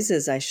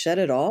noises. I shut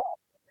it off.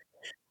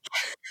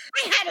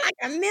 I had like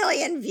 1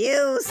 million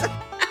views.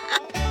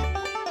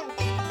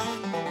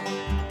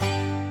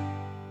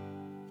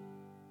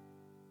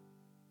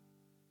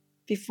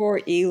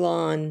 before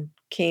Elon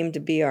came to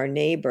be our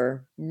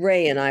neighbor,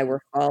 Ray and I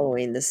were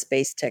following the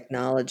space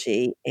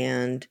technology,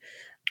 and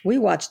we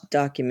watched a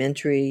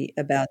documentary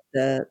about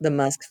the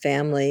Musk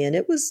family, and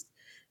it was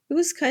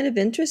kind of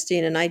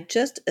interesting, and I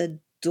just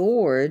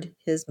adored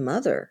his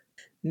mother.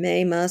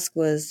 Mae Musk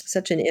was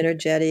such an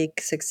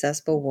energetic,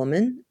 successful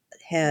woman,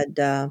 had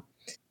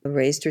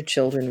raised her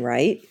children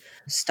right,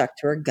 stuck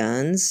to her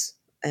guns,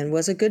 and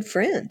was a good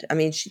friend. I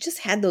mean, she just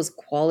had those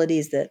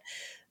qualities that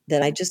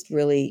I just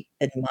really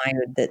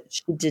admired, that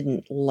she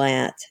didn't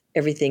let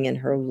everything in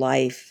her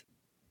life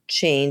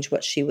change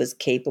what she was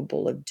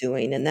capable of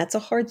doing, and that's a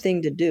hard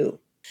thing to do.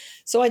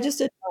 So I just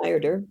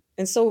admired her.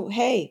 And so,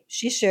 hey,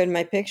 she shared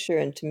my picture,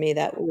 and to me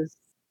that was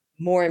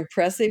more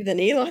impressive than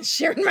Elon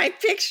sharing my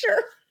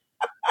picture.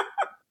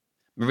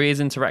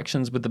 Maria's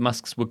interactions with the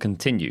Musks would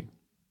continue,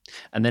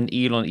 and then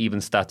Elon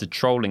even started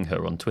trolling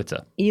her on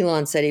Twitter.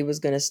 Elon said he was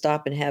going to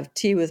stop and have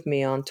tea with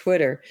me on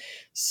Twitter.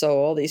 So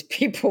all these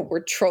people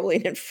were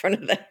trolling in front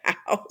of the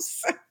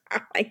house. Oh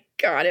my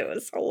God, it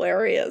was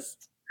hilarious.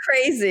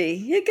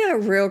 Crazy. It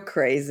got real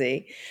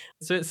crazy.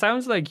 So it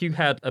sounds like you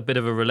had a bit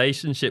of a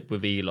relationship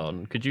with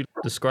Elon. Could you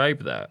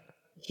describe that?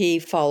 He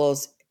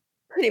follows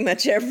pretty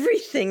much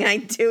everything I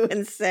do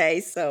and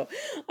say. So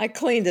I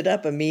cleaned it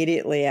up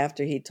immediately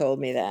after he told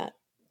me that.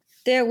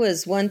 There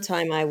was one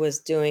time I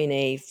was doing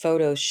a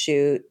photo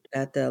shoot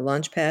at the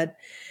launch pad,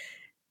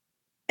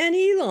 and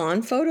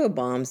Elon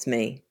photobombs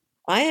me.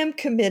 I am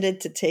committed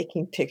to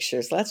taking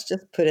pictures. Let's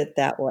just put it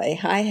that way.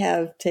 I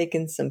have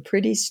taken some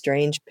pretty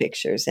strange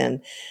pictures,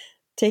 and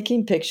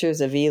taking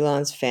pictures of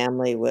Elon's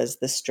family was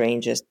the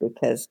strangest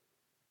because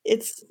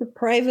it's a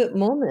private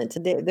moment.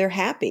 They're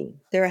happy.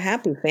 They're a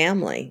happy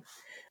family.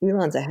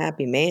 Elon's a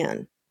happy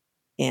man.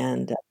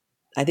 And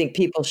I think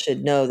people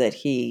should know that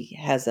he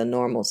has a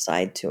normal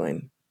side to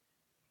him.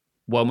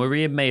 While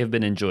Maria may have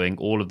been enjoying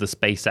all of the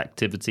space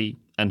activity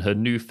and her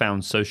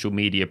newfound social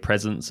media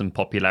presence and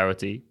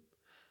popularity,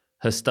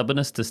 her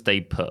stubbornness to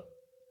stay put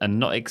and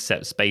not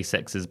accept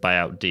SpaceX's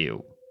buyout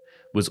deal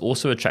was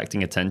also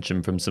attracting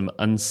attention from some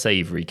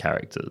unsavory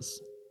characters.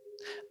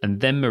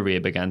 And then Maria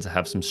began to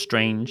have some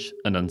strange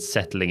and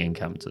unsettling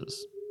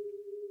encounters.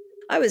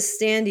 I was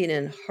standing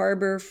in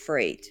Harbor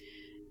Freight,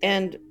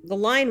 and the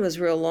line was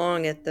real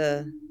long at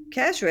the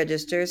cash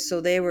register,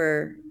 so they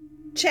were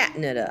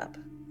chatting it up.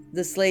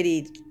 This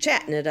lady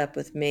chatting it up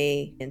with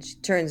me, and she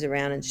turns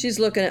around and she's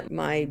looking at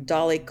my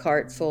dolly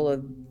cart full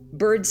of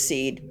bird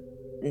seed,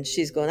 and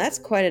she's going, "That's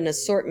quite an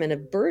assortment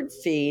of bird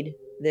feed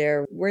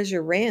there. Where's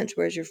your ranch?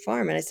 Where's your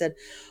farm?" And I said,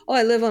 "Oh,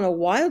 I live on a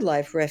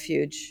wildlife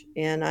refuge,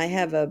 and I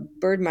have a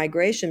bird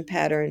migration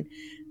pattern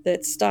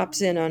that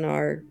stops in on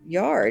our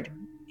yard."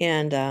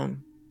 And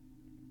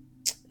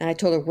I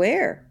told her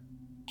where.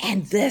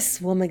 And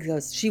this woman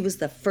goes, she was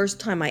the first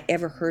time I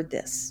ever heard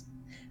this.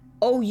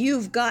 "Oh,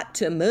 you've got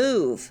to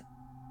move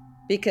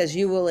because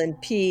you will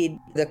impede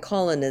the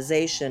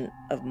colonization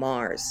of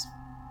Mars."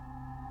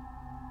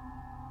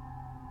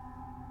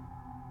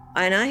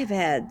 And I've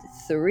had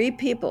 3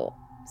 people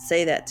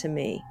say that to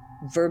me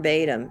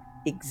verbatim,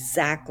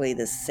 exactly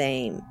the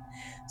same.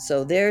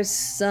 So there's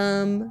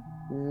some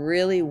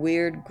really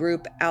weird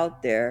group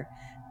out there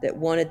that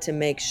wanted to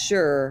make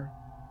sure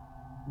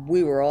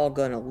we were all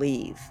going to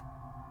leave.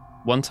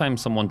 One time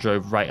someone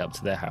drove right up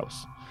to their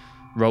house,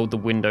 rolled the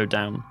window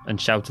down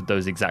and shouted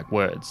those exact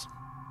words.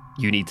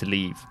 "You need to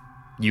leave.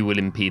 You will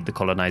impede the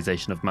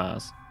colonization of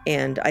Mars."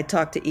 And I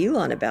talked to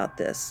Elon about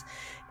this,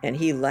 and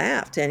he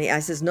laughed. And I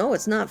says, "No,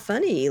 it's not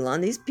funny, Elon.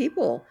 These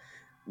people,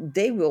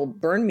 they will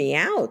burn me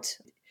out."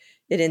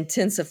 It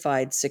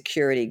intensified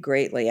security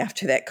greatly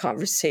after that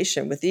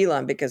conversation with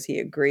Elon because he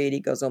agreed. He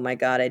goes, "Oh my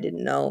God, I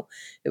didn't know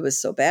it was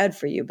so bad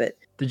for you." But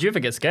did you ever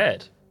get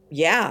scared?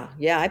 Yeah,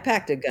 I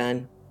packed a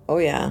gun. Oh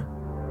yeah.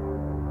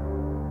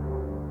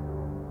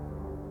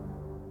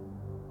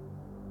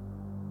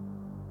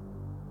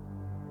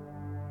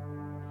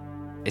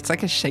 It's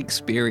like a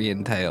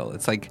Shakespearean tale.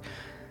 It's like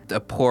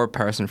a poor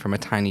person from a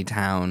tiny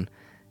town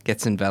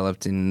gets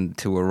enveloped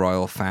into a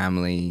royal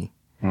family.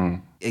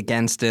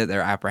 Against it,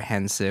 they're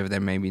apprehensive, they're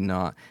maybe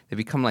not. They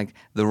become like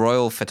the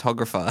royal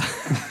photographer.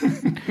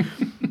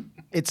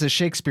 It's a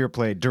Shakespeare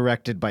play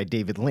directed by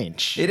David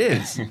Lynch. It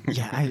is.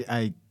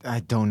 Yeah, I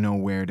don't know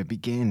where to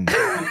begin.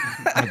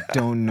 I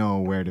don't know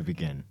where to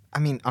begin. I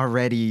mean,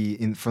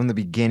 already from the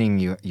beginning,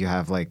 you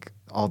have like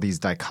all these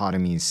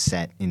dichotomies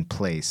set in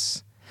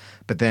place.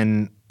 But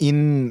then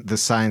in the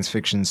science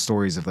fiction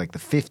stories of like the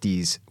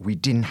 50s, we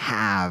didn't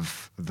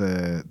have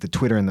the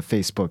Twitter and the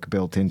Facebook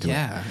built into it.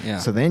 Yeah.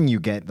 So then you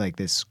get like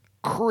this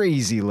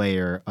crazy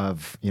layer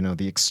of,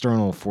 the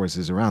external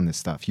forces around this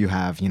stuff. You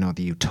have,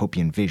 the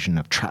utopian vision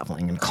of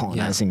traveling and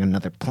colonizing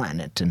another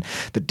planet and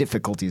the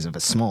difficulties of a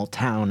small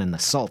town and the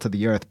salt of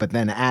the earth. But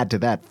then add to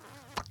that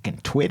fucking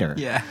Twitter.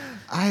 Yeah.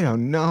 I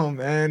don't know,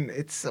 man.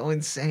 It's so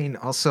insane.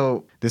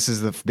 Also, this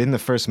has been the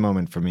first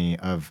moment for me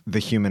of the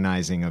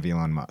humanizing of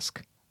Elon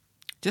Musk.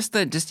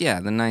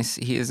 The nice,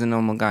 he is a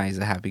normal guy. He's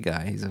a happy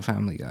guy. He's a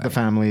family guy. The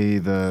family,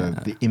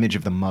 the image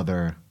of the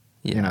mother,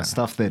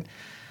 stuff that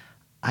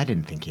I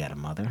didn't think he had a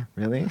mother,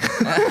 really.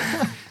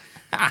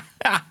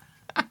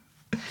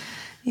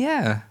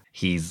 Yeah.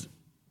 He's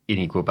in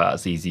equal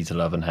parts easy to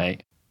love and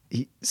hate.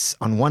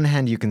 On one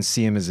hand, you can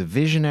see him as a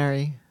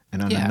visionary,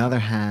 and on Yeah. another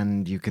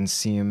hand, you can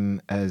see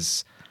him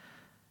as,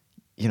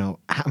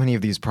 how many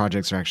of these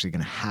projects are actually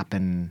going to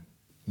happen?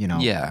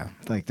 Yeah.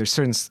 Like there's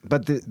certain,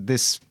 but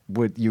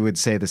you would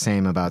say the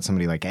same about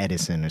somebody like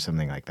Edison or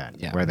something like that,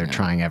 Yeah, where they're yeah.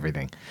 trying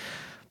everything.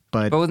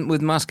 But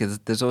with Musk,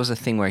 there's always a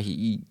thing where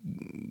he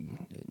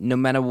no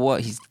matter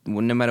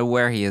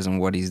where he is and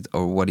what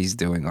he's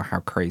doing or how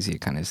crazy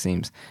it kind of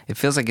seems, it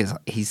feels like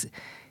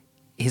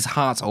his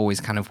heart's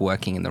always kind of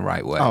working in the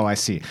right way. Oh, I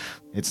see.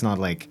 It's not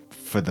like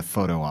for the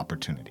photo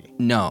opportunity.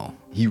 No.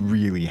 He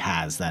really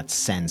has that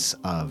sense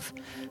of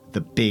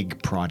the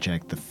big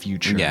project, the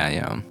future,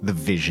 the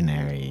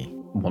visionary.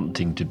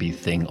 Wanting to be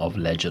thing of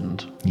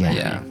legend.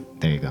 Yeah.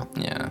 There you go.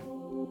 Yeah.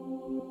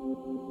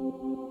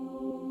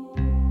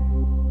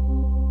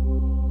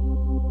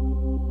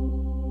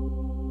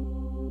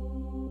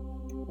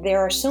 There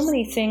are so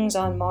many things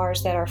on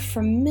Mars that are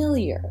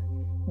familiar.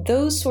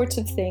 Those sorts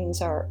of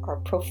things are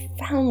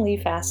profoundly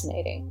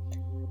fascinating.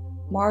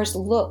 Mars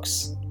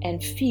looks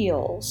and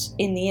feels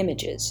in the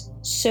images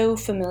so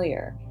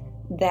familiar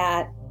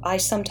that I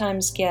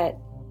sometimes get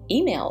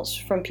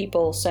emails from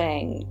people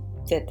saying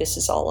that this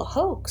is all a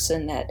hoax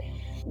and that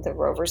the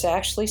rover's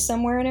actually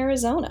somewhere in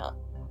Arizona.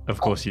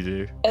 Of course you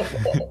do.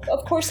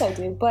 Of course I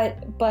do,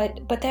 but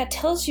that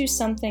tells you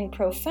something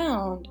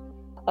profound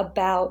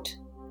about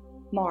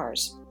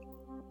Mars.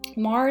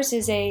 Mars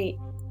is a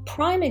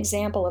prime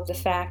example of the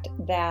fact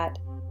that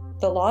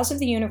the laws of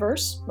the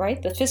universe,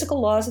 right? The physical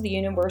laws of the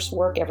universe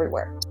work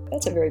everywhere.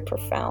 That's a very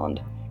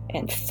profound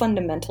and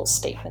fundamental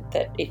statement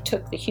that it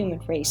took the human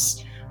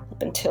race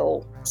up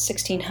until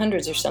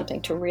 1600s or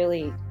something to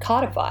really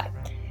codify.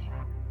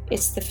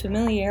 It's the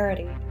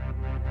familiarity.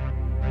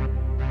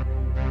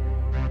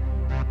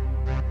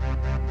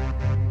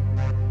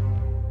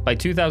 By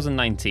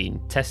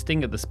 2019,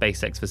 testing at the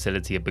SpaceX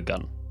facility had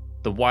begun.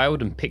 The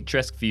wild and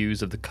picturesque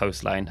views of the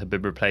coastline had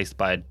been replaced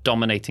by a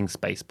dominating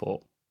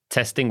spaceport.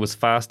 Testing was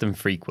fast and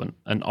frequent,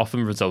 and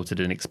often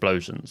resulted in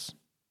explosions.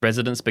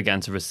 Residents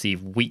began to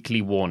receive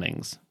weekly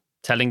warnings,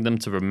 telling them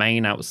to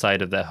remain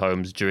outside of their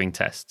homes during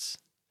tests,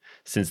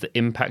 since the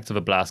impact of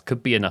a blast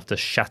could be enough to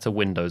shatter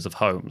windows of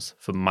homes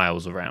for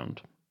miles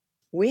around.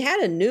 We had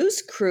a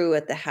news crew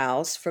at the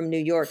house from New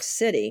York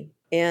City,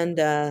 and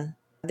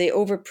they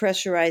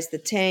overpressurized the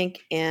tank,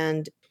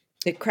 and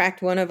it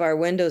cracked one of our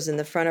windows in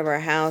the front of our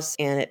house,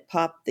 and it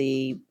popped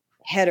the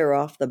header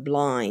off the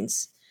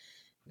blinds.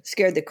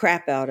 Scared the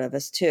crap out of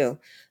us, too.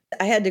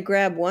 I had to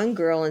grab one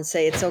girl and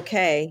say, it's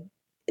okay.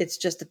 It's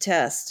just a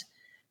test.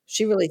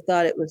 She really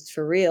thought it was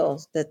for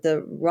real, that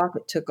the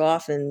rocket took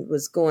off and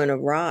was going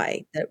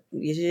awry, that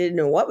you didn't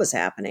know what was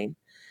happening.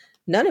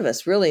 None of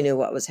us really knew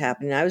what was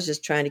happening. I was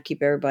just trying to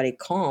keep everybody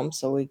calm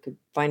so we could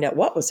find out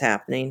what was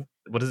happening.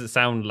 What does it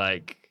sound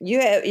like? You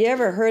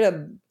ever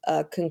heard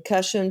a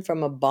concussion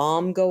from a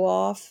bomb go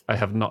off? I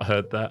have not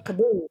heard that.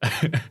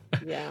 Kaboom.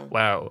 Yeah.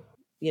 Wow.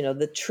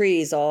 The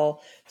trees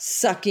all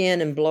suck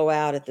in and blow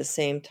out at the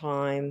same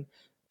time.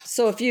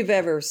 So if you've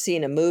ever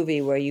seen a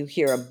movie where you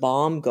hear a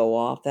bomb go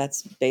off,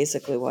 that's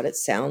basically what it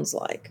sounds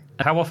like.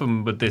 How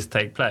often would this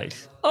take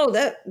place? Oh,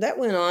 that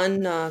went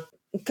on a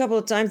couple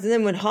of times. And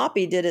then when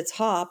Hoppy did its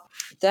hop,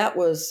 that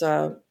was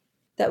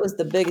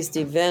the biggest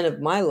event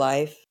of my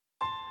life.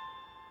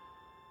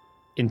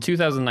 In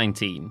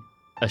 2019,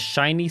 a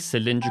shiny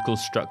cylindrical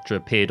structure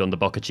appeared on the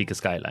Boca Chica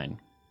skyline.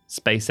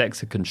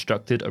 SpaceX had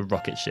constructed a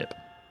rocket ship.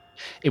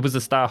 It was a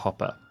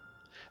Starhopper,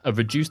 a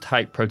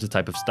reduced-height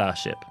prototype of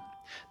Starship,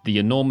 the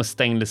enormous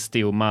stainless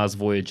steel Mars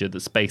Voyager that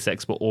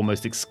SpaceX were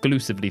almost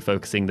exclusively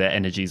focusing their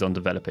energies on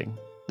developing,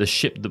 the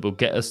ship that will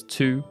get us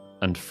to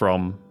and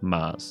from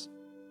Mars.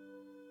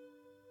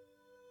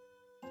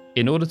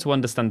 In order to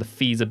understand the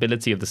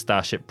feasibility of the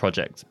Starship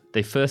project,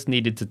 they first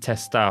needed to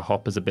test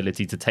Starhopper's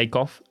ability to take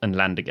off and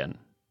land again.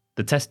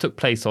 The test took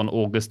place on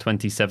August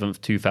 27,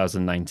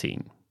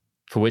 2019,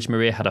 for which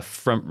Maria had a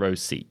front row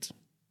seat.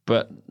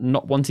 But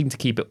not wanting to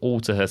keep it all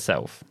to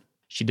herself,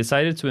 she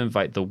decided to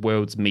invite the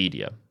world's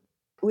media.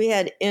 We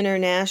had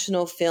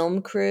international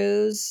film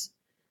crews,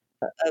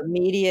 a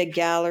media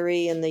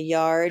gallery in the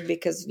yard,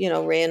 because,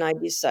 Ray and I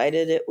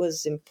decided it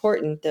was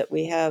important that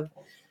we have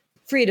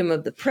freedom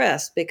of the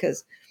press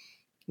because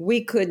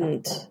we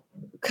couldn't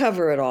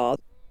cover it all.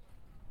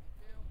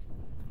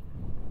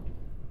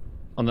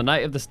 On the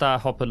night of the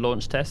Starhopper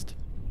launch test,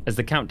 as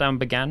the countdown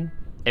began,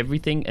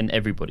 everything and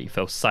everybody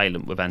fell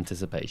silent with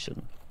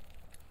anticipation.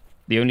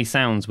 The only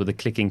sounds were the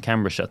clicking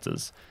camera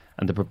shutters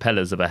and the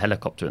propellers of a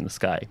helicopter in the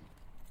sky.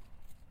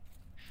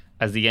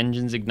 As the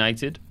engines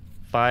ignited,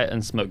 fire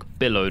and smoke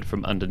billowed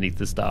from underneath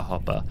the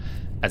Starhopper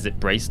as it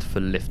braced for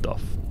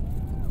liftoff.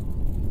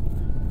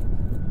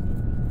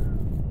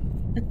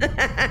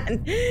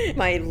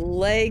 My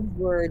legs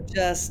were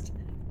just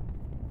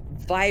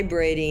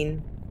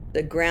vibrating.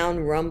 The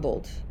ground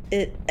rumbled.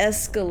 It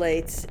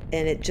escalates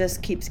and it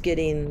just keeps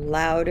getting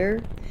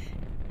louder.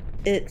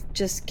 It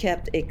just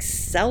kept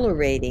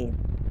accelerating.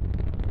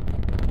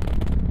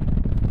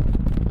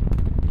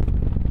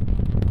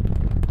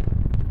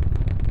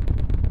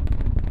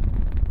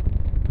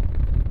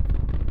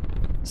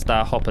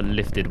 Starhopper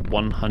lifted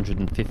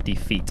 150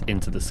 feet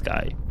into the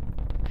sky.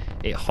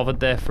 It hovered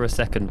there for a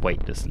second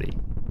weightlessly,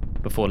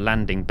 before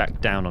landing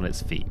back down on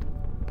its feet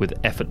with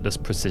effortless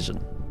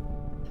precision.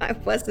 I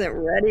wasn't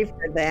ready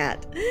for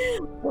that. I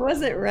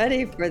wasn't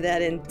ready for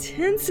that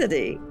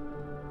intensity.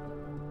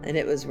 And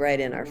it was right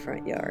in our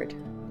front yard.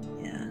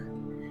 Yeah,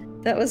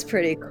 that was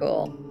pretty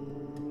cool.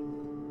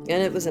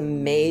 And it was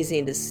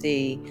amazing to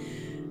see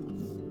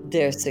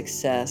their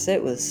success.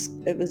 It was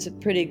a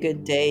pretty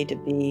good day to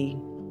be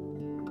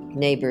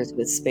neighbors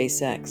with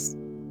SpaceX.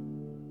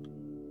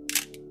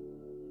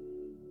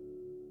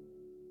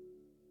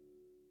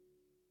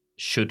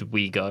 Should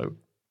we go?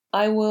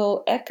 I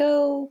will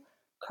echo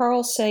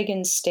Carl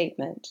Sagan's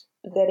statement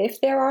that if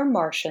there are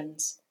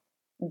Martians,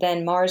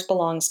 then Mars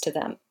belongs to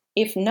them.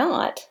 If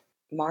not,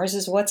 Mars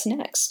is what's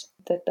next,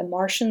 that the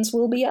Martians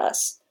will be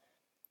us.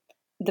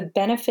 The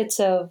benefits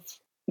of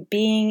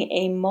being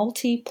a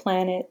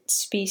multi-planet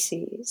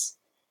species,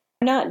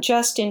 not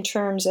just in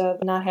terms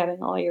of not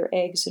having all your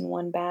eggs in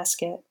one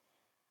basket,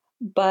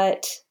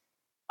 but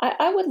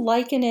I would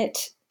liken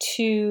it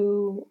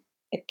to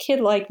a kid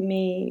like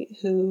me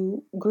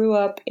who grew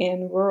up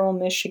in rural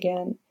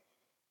Michigan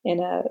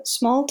in a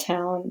small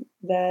town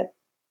that,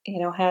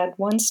 had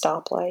one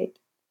stoplight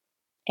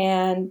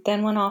and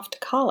then went off to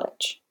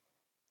college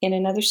in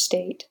another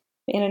state,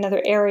 in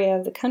another area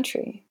of the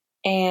country.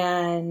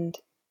 And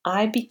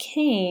I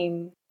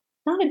became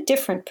not a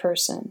different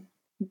person,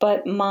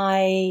 but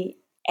my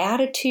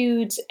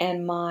attitudes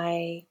and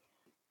my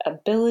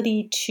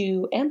ability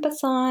to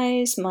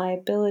empathize, my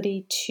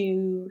ability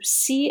to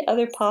see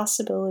other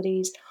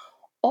possibilities,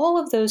 all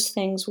of those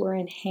things were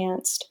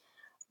enhanced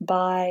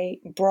by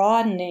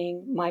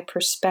broadening my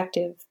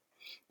perspective.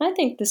 I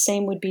think the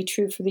same would be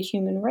true for the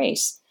human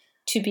race.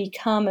 To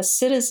become a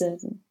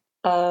citizen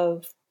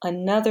of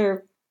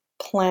another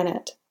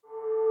planet.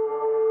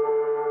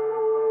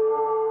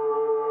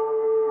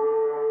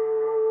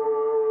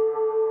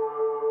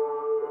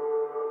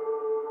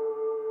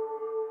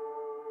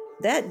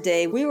 That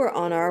day, we were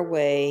on our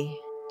way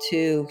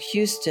to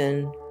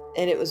Houston,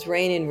 and it was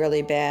raining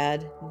really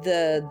bad.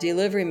 The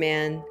delivery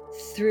man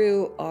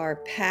threw our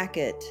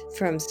packet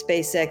from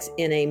SpaceX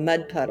in a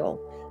mud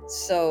puddle.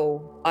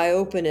 So I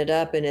open it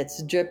up, and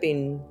it's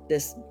dripping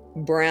this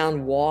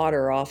brown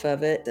water off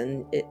of it,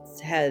 and it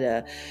had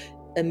a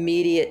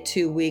immediate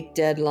 2-week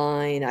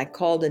deadline. I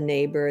called a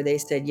neighbor. They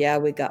said, yeah,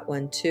 we got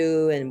one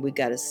too, and we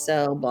got to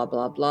sell, blah,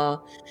 blah, blah.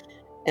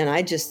 And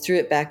I just threw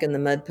it back in the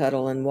mud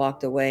puddle and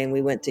walked away, and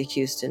we went to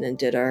Houston and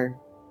did our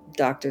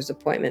doctor's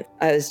appointment.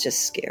 I was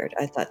just scared.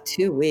 I thought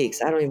 2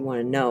 weeks, I don't even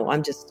want to know.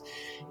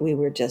 We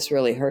were just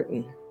really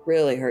hurting,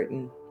 really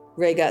hurting.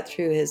 Ray got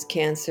through his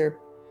cancer.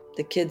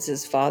 The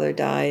kid's father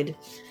died.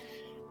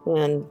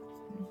 And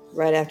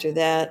right after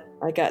that,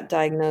 I got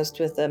diagnosed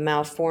with a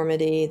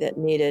malformity that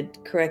needed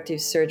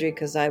corrective surgery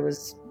because I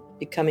was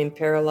becoming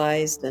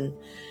paralyzed, and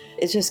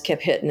it just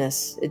kept hitting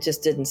us. It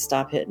just didn't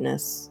stop hitting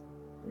us.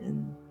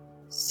 And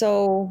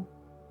so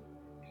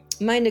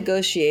my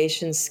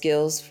negotiation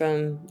skills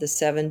from the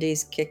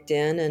 70s kicked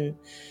in,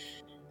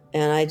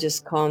 and I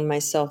just calmed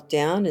myself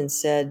down and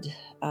said,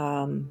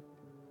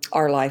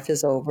 our life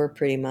is over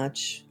pretty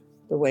much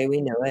the way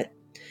we know it.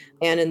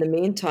 And in the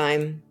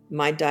meantime,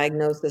 my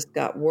diagnosis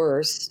got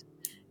worse,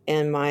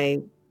 and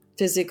my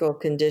physical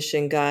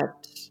condition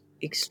got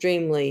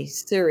extremely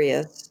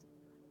serious.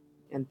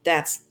 And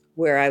that's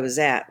where I was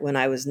at when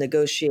I was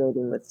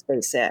negotiating with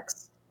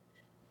SpaceX.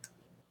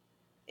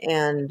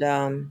 And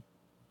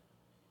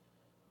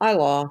I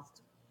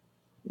lost.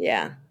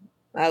 Yeah,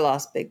 I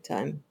lost big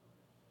time.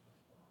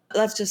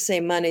 Let's just say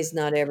money's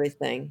not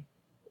everything.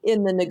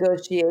 In the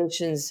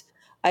negotiations,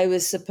 I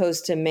was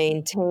supposed to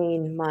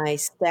maintain my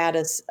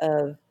status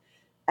of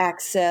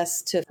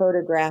access to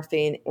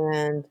photographing,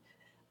 and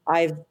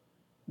I've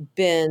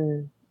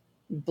been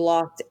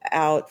blocked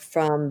out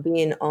from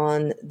being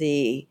on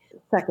the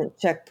second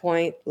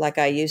checkpoint like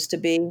I used to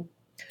be.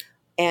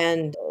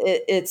 And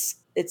it's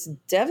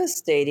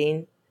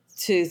devastating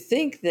to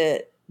think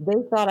that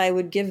they thought I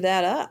would give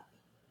that up.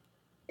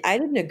 I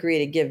didn't agree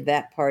to give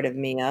that part of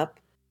me up.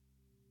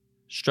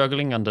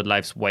 Struggling under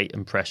life's weight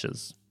and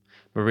pressures,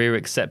 Maria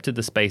accepted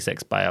the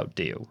SpaceX buyout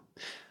deal,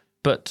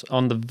 but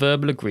on the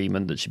verbal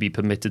agreement that she'd be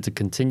permitted to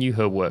continue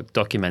her work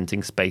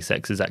documenting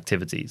SpaceX's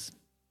activities.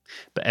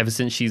 But ever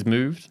since she's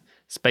moved,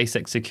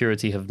 SpaceX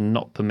security have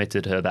not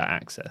permitted her that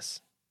access.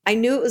 I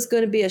knew it was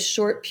going to be a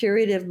short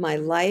period of my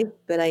life,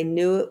 but I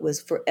knew it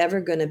was forever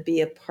going to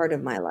be a part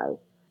of my life.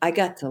 I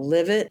got to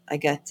live it. I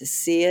got to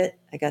see it.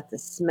 I got to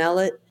smell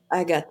it.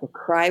 I got to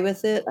cry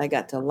with it. I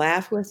got to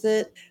laugh with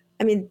it.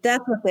 I mean,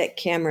 that's what that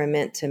camera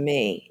meant to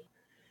me.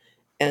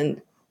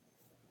 And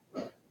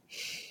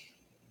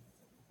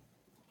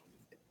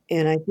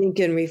I think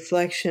in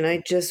reflection, I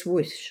just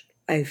wish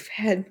I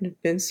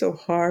hadn't been so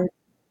hard.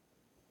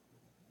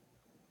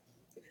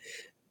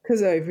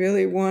 Because I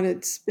really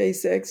wanted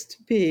SpaceX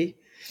to be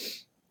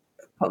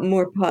a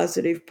more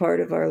positive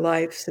part of our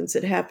life since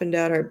it happened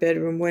out our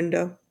bedroom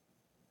window.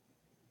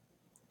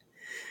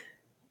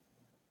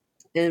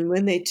 And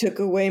when they took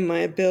away my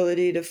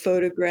ability to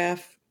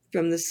photograph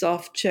from the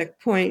soft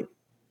checkpoint,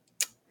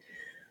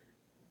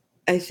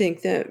 I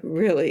think that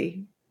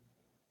really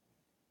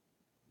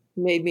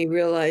made me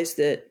realize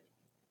that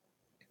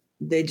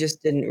they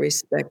just didn't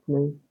respect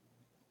me.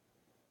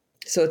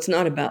 So it's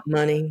not about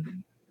money,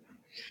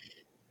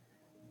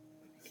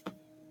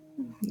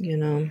 you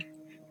know.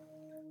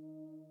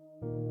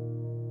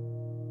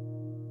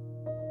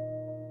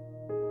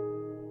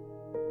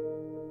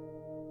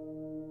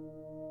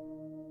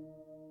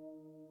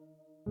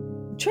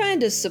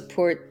 Trying to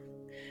support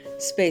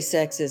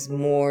SpaceX is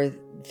more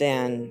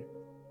than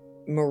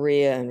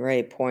Maria and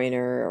Ray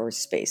Pointer or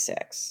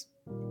SpaceX.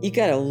 You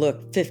got to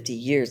look 50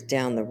 years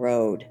down the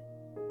road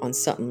on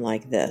something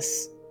like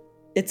this.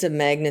 It's a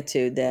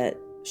magnitude that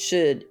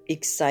should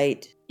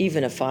excite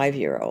even a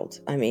 5-year-old.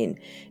 I mean,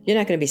 you're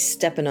not going to be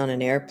stepping on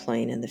an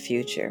airplane in the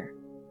future.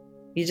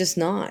 You're just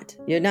not.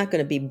 You're not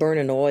going to be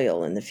burning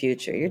oil in the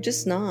future. You're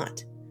just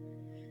not.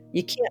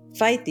 You can't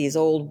fight these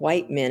old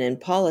white men in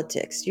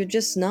politics. You're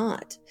just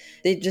not.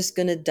 They're just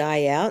going to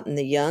die out, and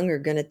the young are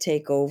going to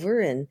take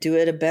over and do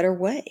it a better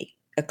way,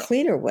 a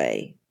cleaner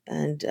way,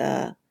 and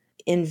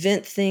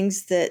invent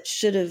things that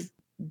should have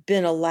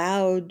been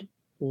allowed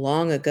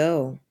long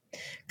ago,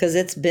 because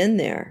it's been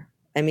there.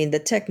 I mean, the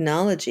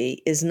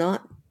technology is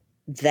not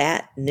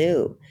that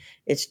new.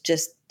 It's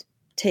just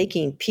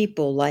taking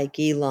people like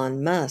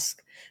Elon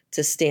Musk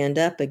to stand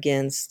up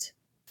against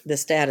the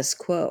status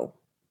quo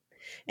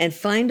and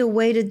find a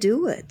way to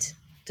do it,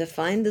 to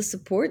find the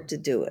support to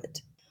do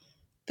it.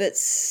 But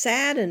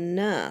sad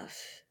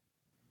enough,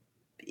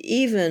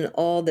 even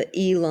all the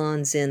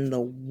Elons in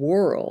the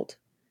world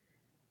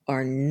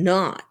are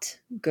not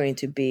going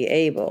to be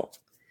able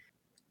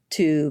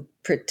to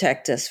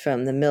protect us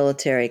from the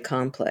military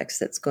complex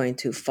that's going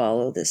to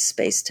follow this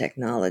space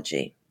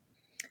technology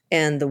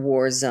and the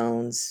war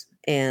zones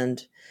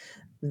and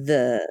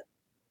the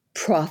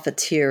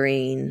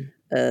profiteering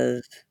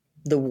of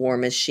the war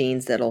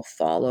machines that'll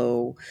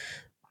follow.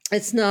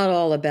 It's not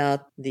all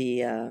about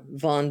the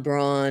Von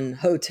Braun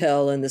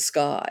hotel in the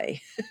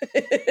sky.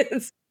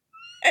 It's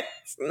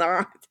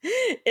not.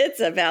 It's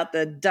about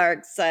the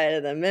dark side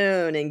of the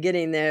moon and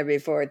getting there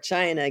before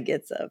China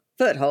gets a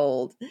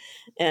foothold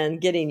and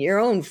getting your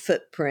own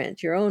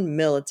footprint, your own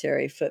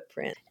military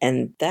footprint.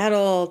 And that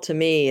all to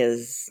me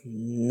is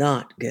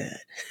not good.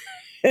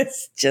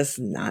 It's just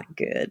not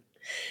good.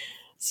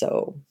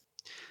 So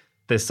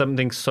there's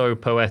something so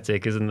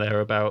poetic, isn't there,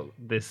 about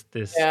this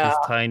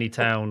tiny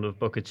town of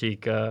Boca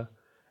Chica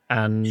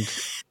and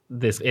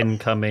this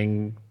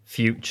incoming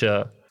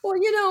future. Well,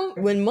 you know,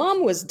 when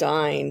Mom was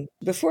dying,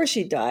 before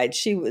she died,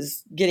 she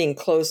was getting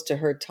close to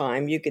her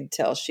time. You could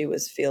tell she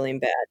was feeling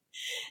bad.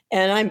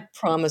 And I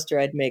promised her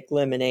I'd make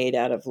lemonade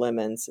out of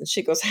lemons. And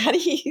she goes, how do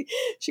you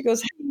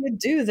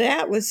do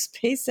that with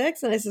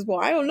SpaceX? And I says,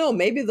 well, I don't know.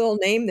 Maybe they'll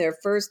name their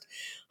first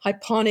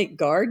hydroponic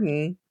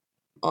garden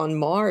on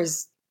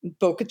Mars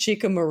Boca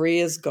Chica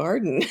Maria's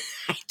garden.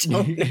 I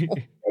don't know.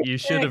 You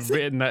should have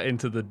written that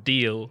into the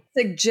deal.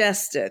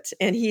 Suggest it.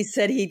 And he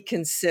said he'd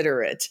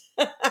consider it.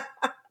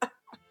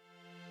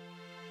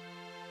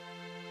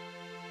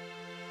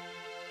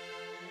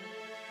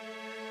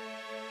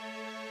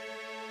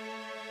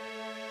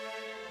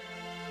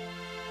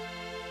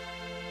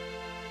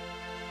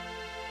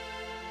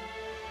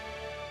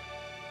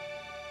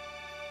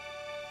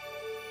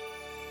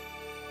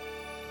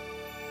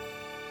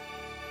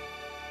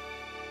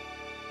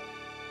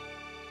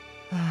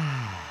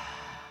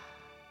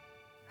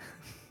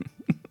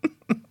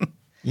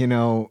 You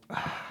know,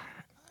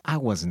 I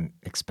wasn't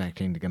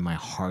expecting to get my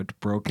heart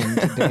broken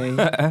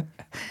today.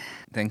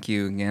 Thank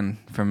you again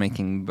for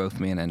making both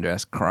me and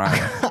Andres cry.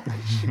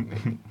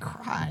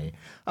 Cry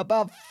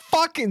about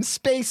fucking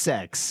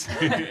SpaceX.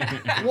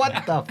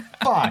 What the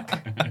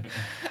fuck?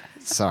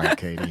 Sorry,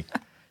 Katie.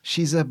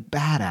 She's a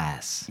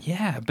badass.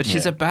 Yeah, but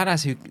she's a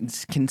badass who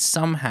can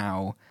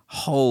somehow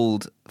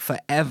hold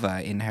forever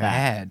in her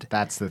head.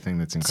 That's the thing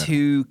that's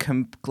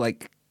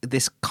incredible.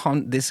 This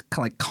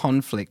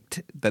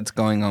conflict that's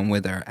going on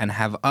with her, and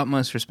have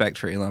utmost respect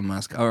for Elon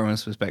Musk,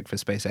 utmost respect for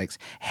SpaceX,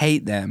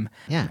 hate them,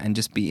 and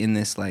just be in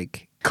this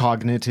like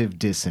cognitive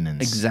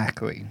dissonance.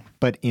 Exactly.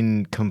 But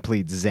in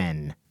complete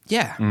zen.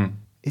 Yeah. Mm.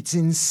 It's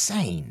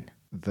insane.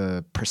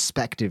 The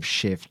perspective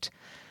shift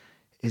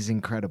is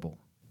incredible.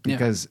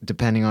 Because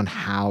depending on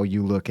how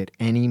you look at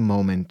any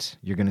moment,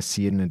 you're going to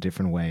see it in a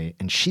different way.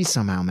 And she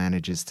somehow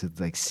manages to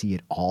like see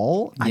it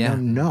all. I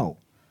don't know.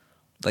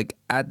 Like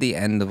at the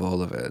end of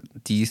all of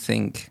it, do you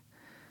think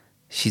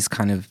she's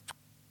kind of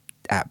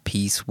at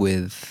peace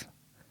with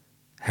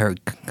her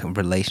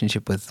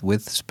relationship with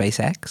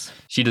SpaceX?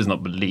 She does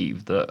not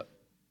believe that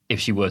if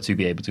she were to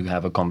be able to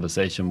have a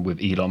conversation with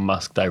Elon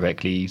Musk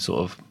directly,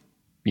 sort of,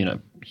 you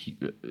know,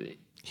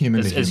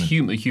 human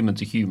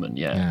to human,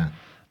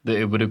 that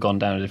it would have gone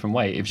down a different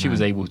way. If she was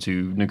able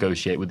to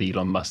negotiate with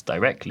Elon Musk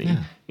directly,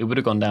 it would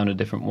have gone down a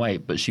different way.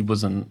 But she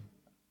wasn't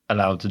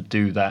allowed to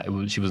do that.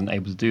 She wasn't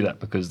able to do that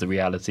because the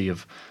reality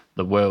of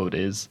the world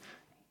is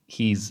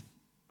he's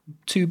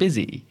too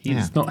busy.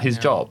 It's not his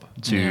job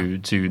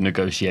to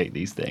negotiate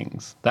these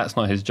things. That's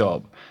not his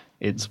job.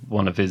 It's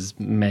one of his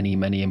many,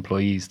 many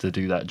employees to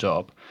do that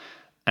job.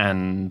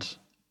 And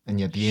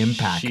yet the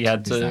impact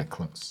is that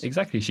close.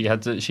 Exactly. She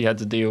had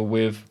to deal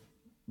with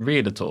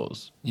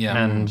realtors. Yeah.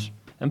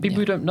 And people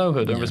who don't know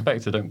her, don't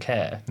respect her, don't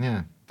care.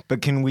 Yeah.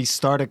 But can we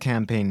start a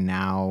campaign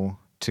now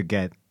to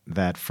get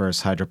that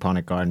first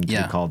hydroponic garden to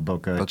be called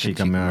Boca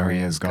Chica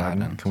Maria's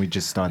garden? Can we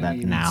just start that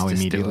now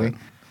immediately?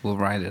 We'll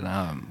write it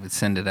up. We'll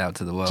send it out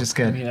to the world. Just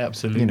get,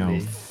 absolutely.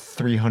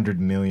 300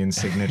 million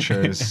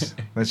signatures.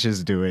 Let's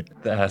just do it.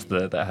 That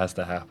has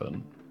to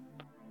happen.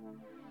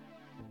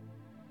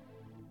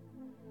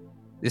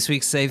 This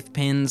week's saved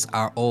pins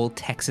are all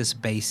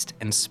Texas-based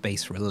and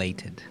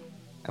space-related,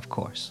 of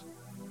course.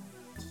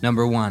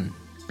 Number 1,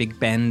 Big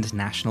Bend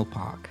National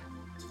Park.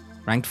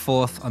 Ranked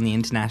 4th on the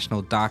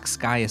International Dark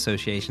Sky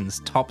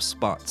Association's top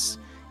spots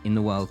in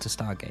the world to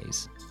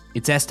stargaze.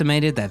 It's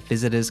estimated that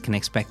visitors can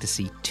expect to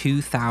see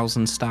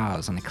 2,000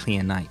 stars on a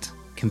clear night,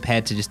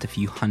 compared to just a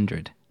few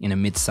hundred in a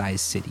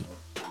mid-sized city.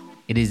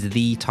 It is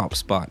the top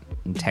spot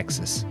in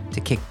Texas to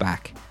kick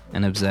back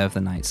and observe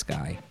the night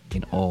sky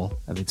in all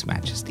of its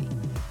majesty.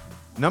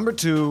 Number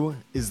 2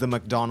 is the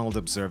McDonald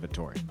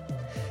Observatory.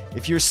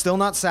 If you're still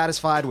not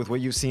satisfied with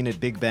what you've seen at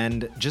Big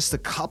Bend, just a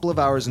couple of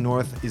hours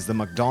north is the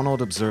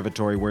McDonald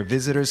Observatory, where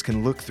visitors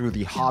can look through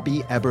the Hobby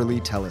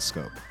Eberly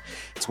telescope.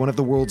 It's one of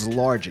the world's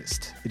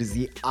largest. It is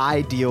the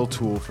ideal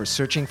tool for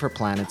searching for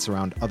planets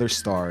around other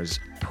stars,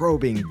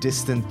 probing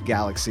distant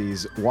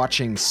galaxies,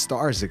 watching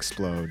stars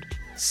explode,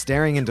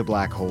 staring into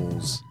black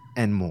holes,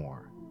 and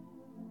more.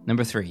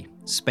 Number 3,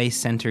 Space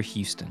Center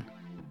Houston.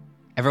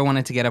 Ever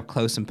wanted to get up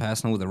close and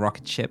personal with a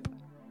rocket ship?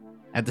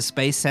 At the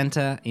Space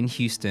Center in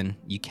Houston,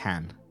 you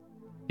can.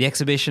 The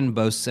exhibition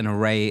boasts an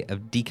array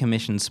of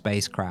decommissioned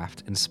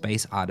spacecraft and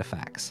space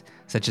artifacts,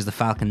 such as the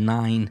Falcon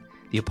 9,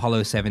 the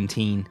Apollo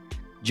 17,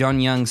 John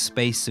Young's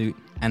spacesuit,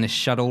 and a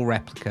shuttle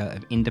replica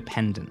of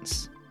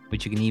Independence,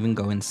 which you can even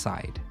go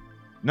inside.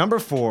 Number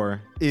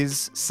 4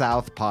 is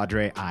South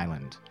Padre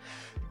Island.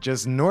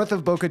 Just north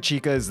of Boca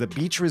Chica is the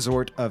beach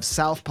resort of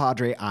South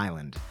Padre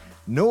Island.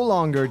 No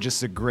longer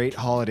just a great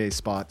holiday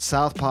spot,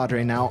 South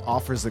Padre now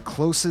offers the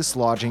closest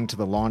lodging to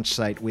the launch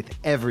site, with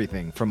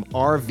everything from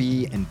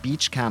RV and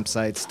beach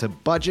campsites to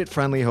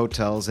budget-friendly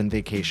hotels and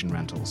vacation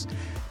rentals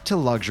to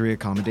luxury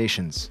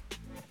accommodations.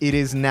 It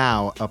is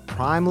now a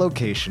prime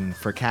location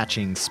for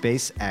catching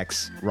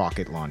SpaceX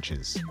rocket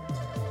launches.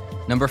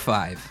 Number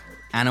 5,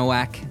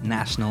 Anahuac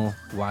National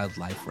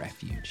Wildlife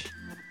Refuge.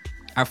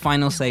 Our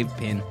final saved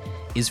pin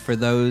is for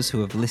those who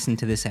have listened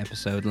to this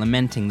episode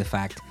lamenting the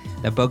fact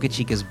that Boca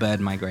Chica's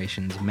bird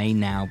migrations may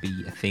now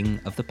be a thing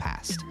of the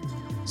past.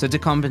 So to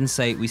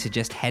compensate, we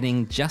suggest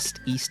heading just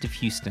east of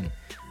Houston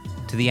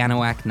to the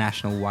Anahuac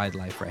National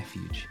Wildlife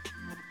Refuge.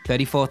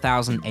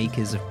 34,000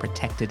 acres of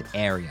protected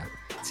area.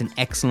 It's an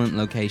excellent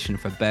location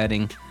for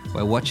birding,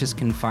 where watchers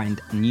can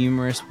find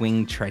numerous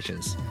winged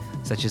treasures,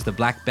 such as the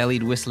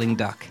black-bellied whistling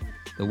duck,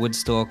 the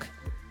woodstock,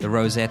 the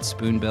rosette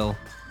spoonbill,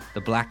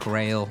 the black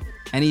rail,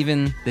 and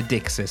even the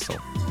dick sissel.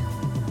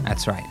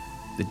 That's right,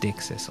 the dick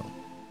sissel.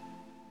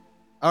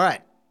 All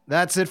right,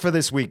 that's it for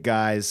this week,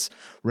 guys.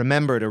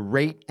 Remember to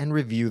rate and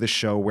review the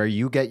show where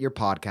you get your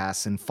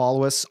podcasts, and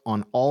follow us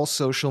on all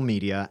social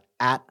media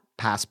at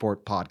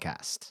Passport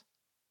Podcast.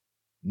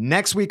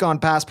 Next week on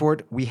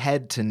Passport, we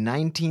head to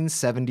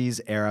 1970s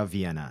era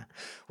Vienna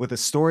with a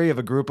story of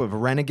a group of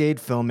renegade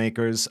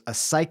filmmakers, a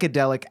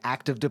psychedelic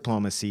act of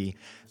diplomacy,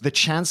 the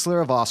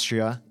Chancellor of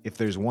Austria, if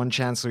there's one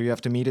chancellor you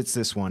have to meet, it's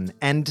this one,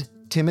 and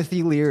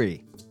Timothy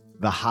Leary,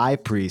 the High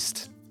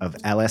Priest of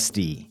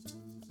LSD.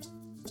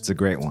 It's a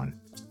great one.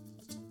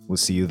 We'll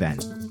see you then.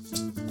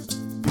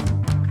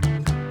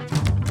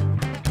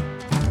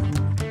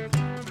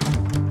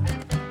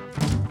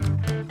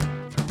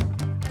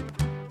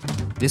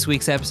 This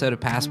week's episode of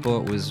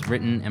Passport was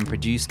written and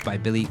produced by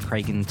Billy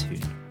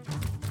Craigen-Toon.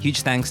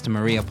 Huge thanks to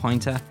Maria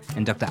Pointer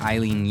and Dr.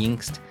 Eileen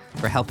Yinkst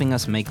for helping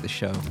us make the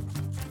show.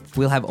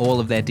 We'll have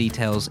all of their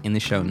details in the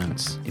show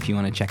notes if you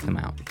want to check them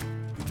out.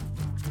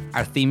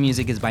 Our theme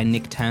music is by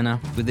Nick Turner,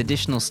 with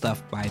additional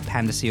stuff by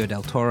Pandesio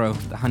del Toro,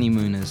 The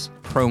Honeymooners,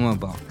 Promo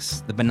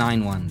Box, The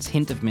Benign Ones,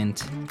 Hint of Mint,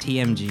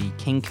 TMG,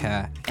 King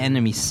Kerr,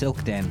 Enemy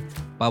Silk Den,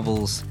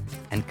 Bubbles,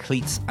 and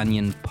Cleats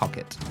Onion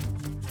Pocket.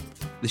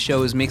 The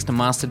show is mixed and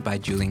mastered by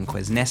Julian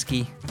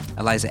Kwasniewski.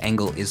 Eliza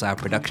Engel is our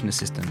production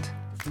assistant.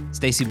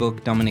 Stacey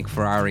Book, Dominic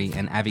Ferrari,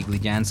 and Avi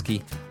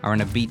Glijansky are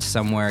on a beach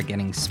somewhere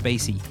getting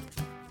spacey.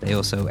 They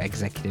also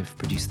executive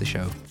produce the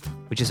show,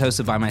 which is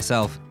hosted by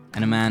myself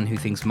and a man who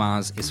thinks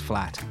Mars is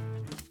flat,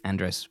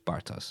 Andres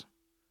Bartos.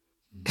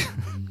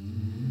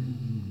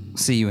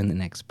 See you in the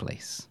next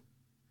place.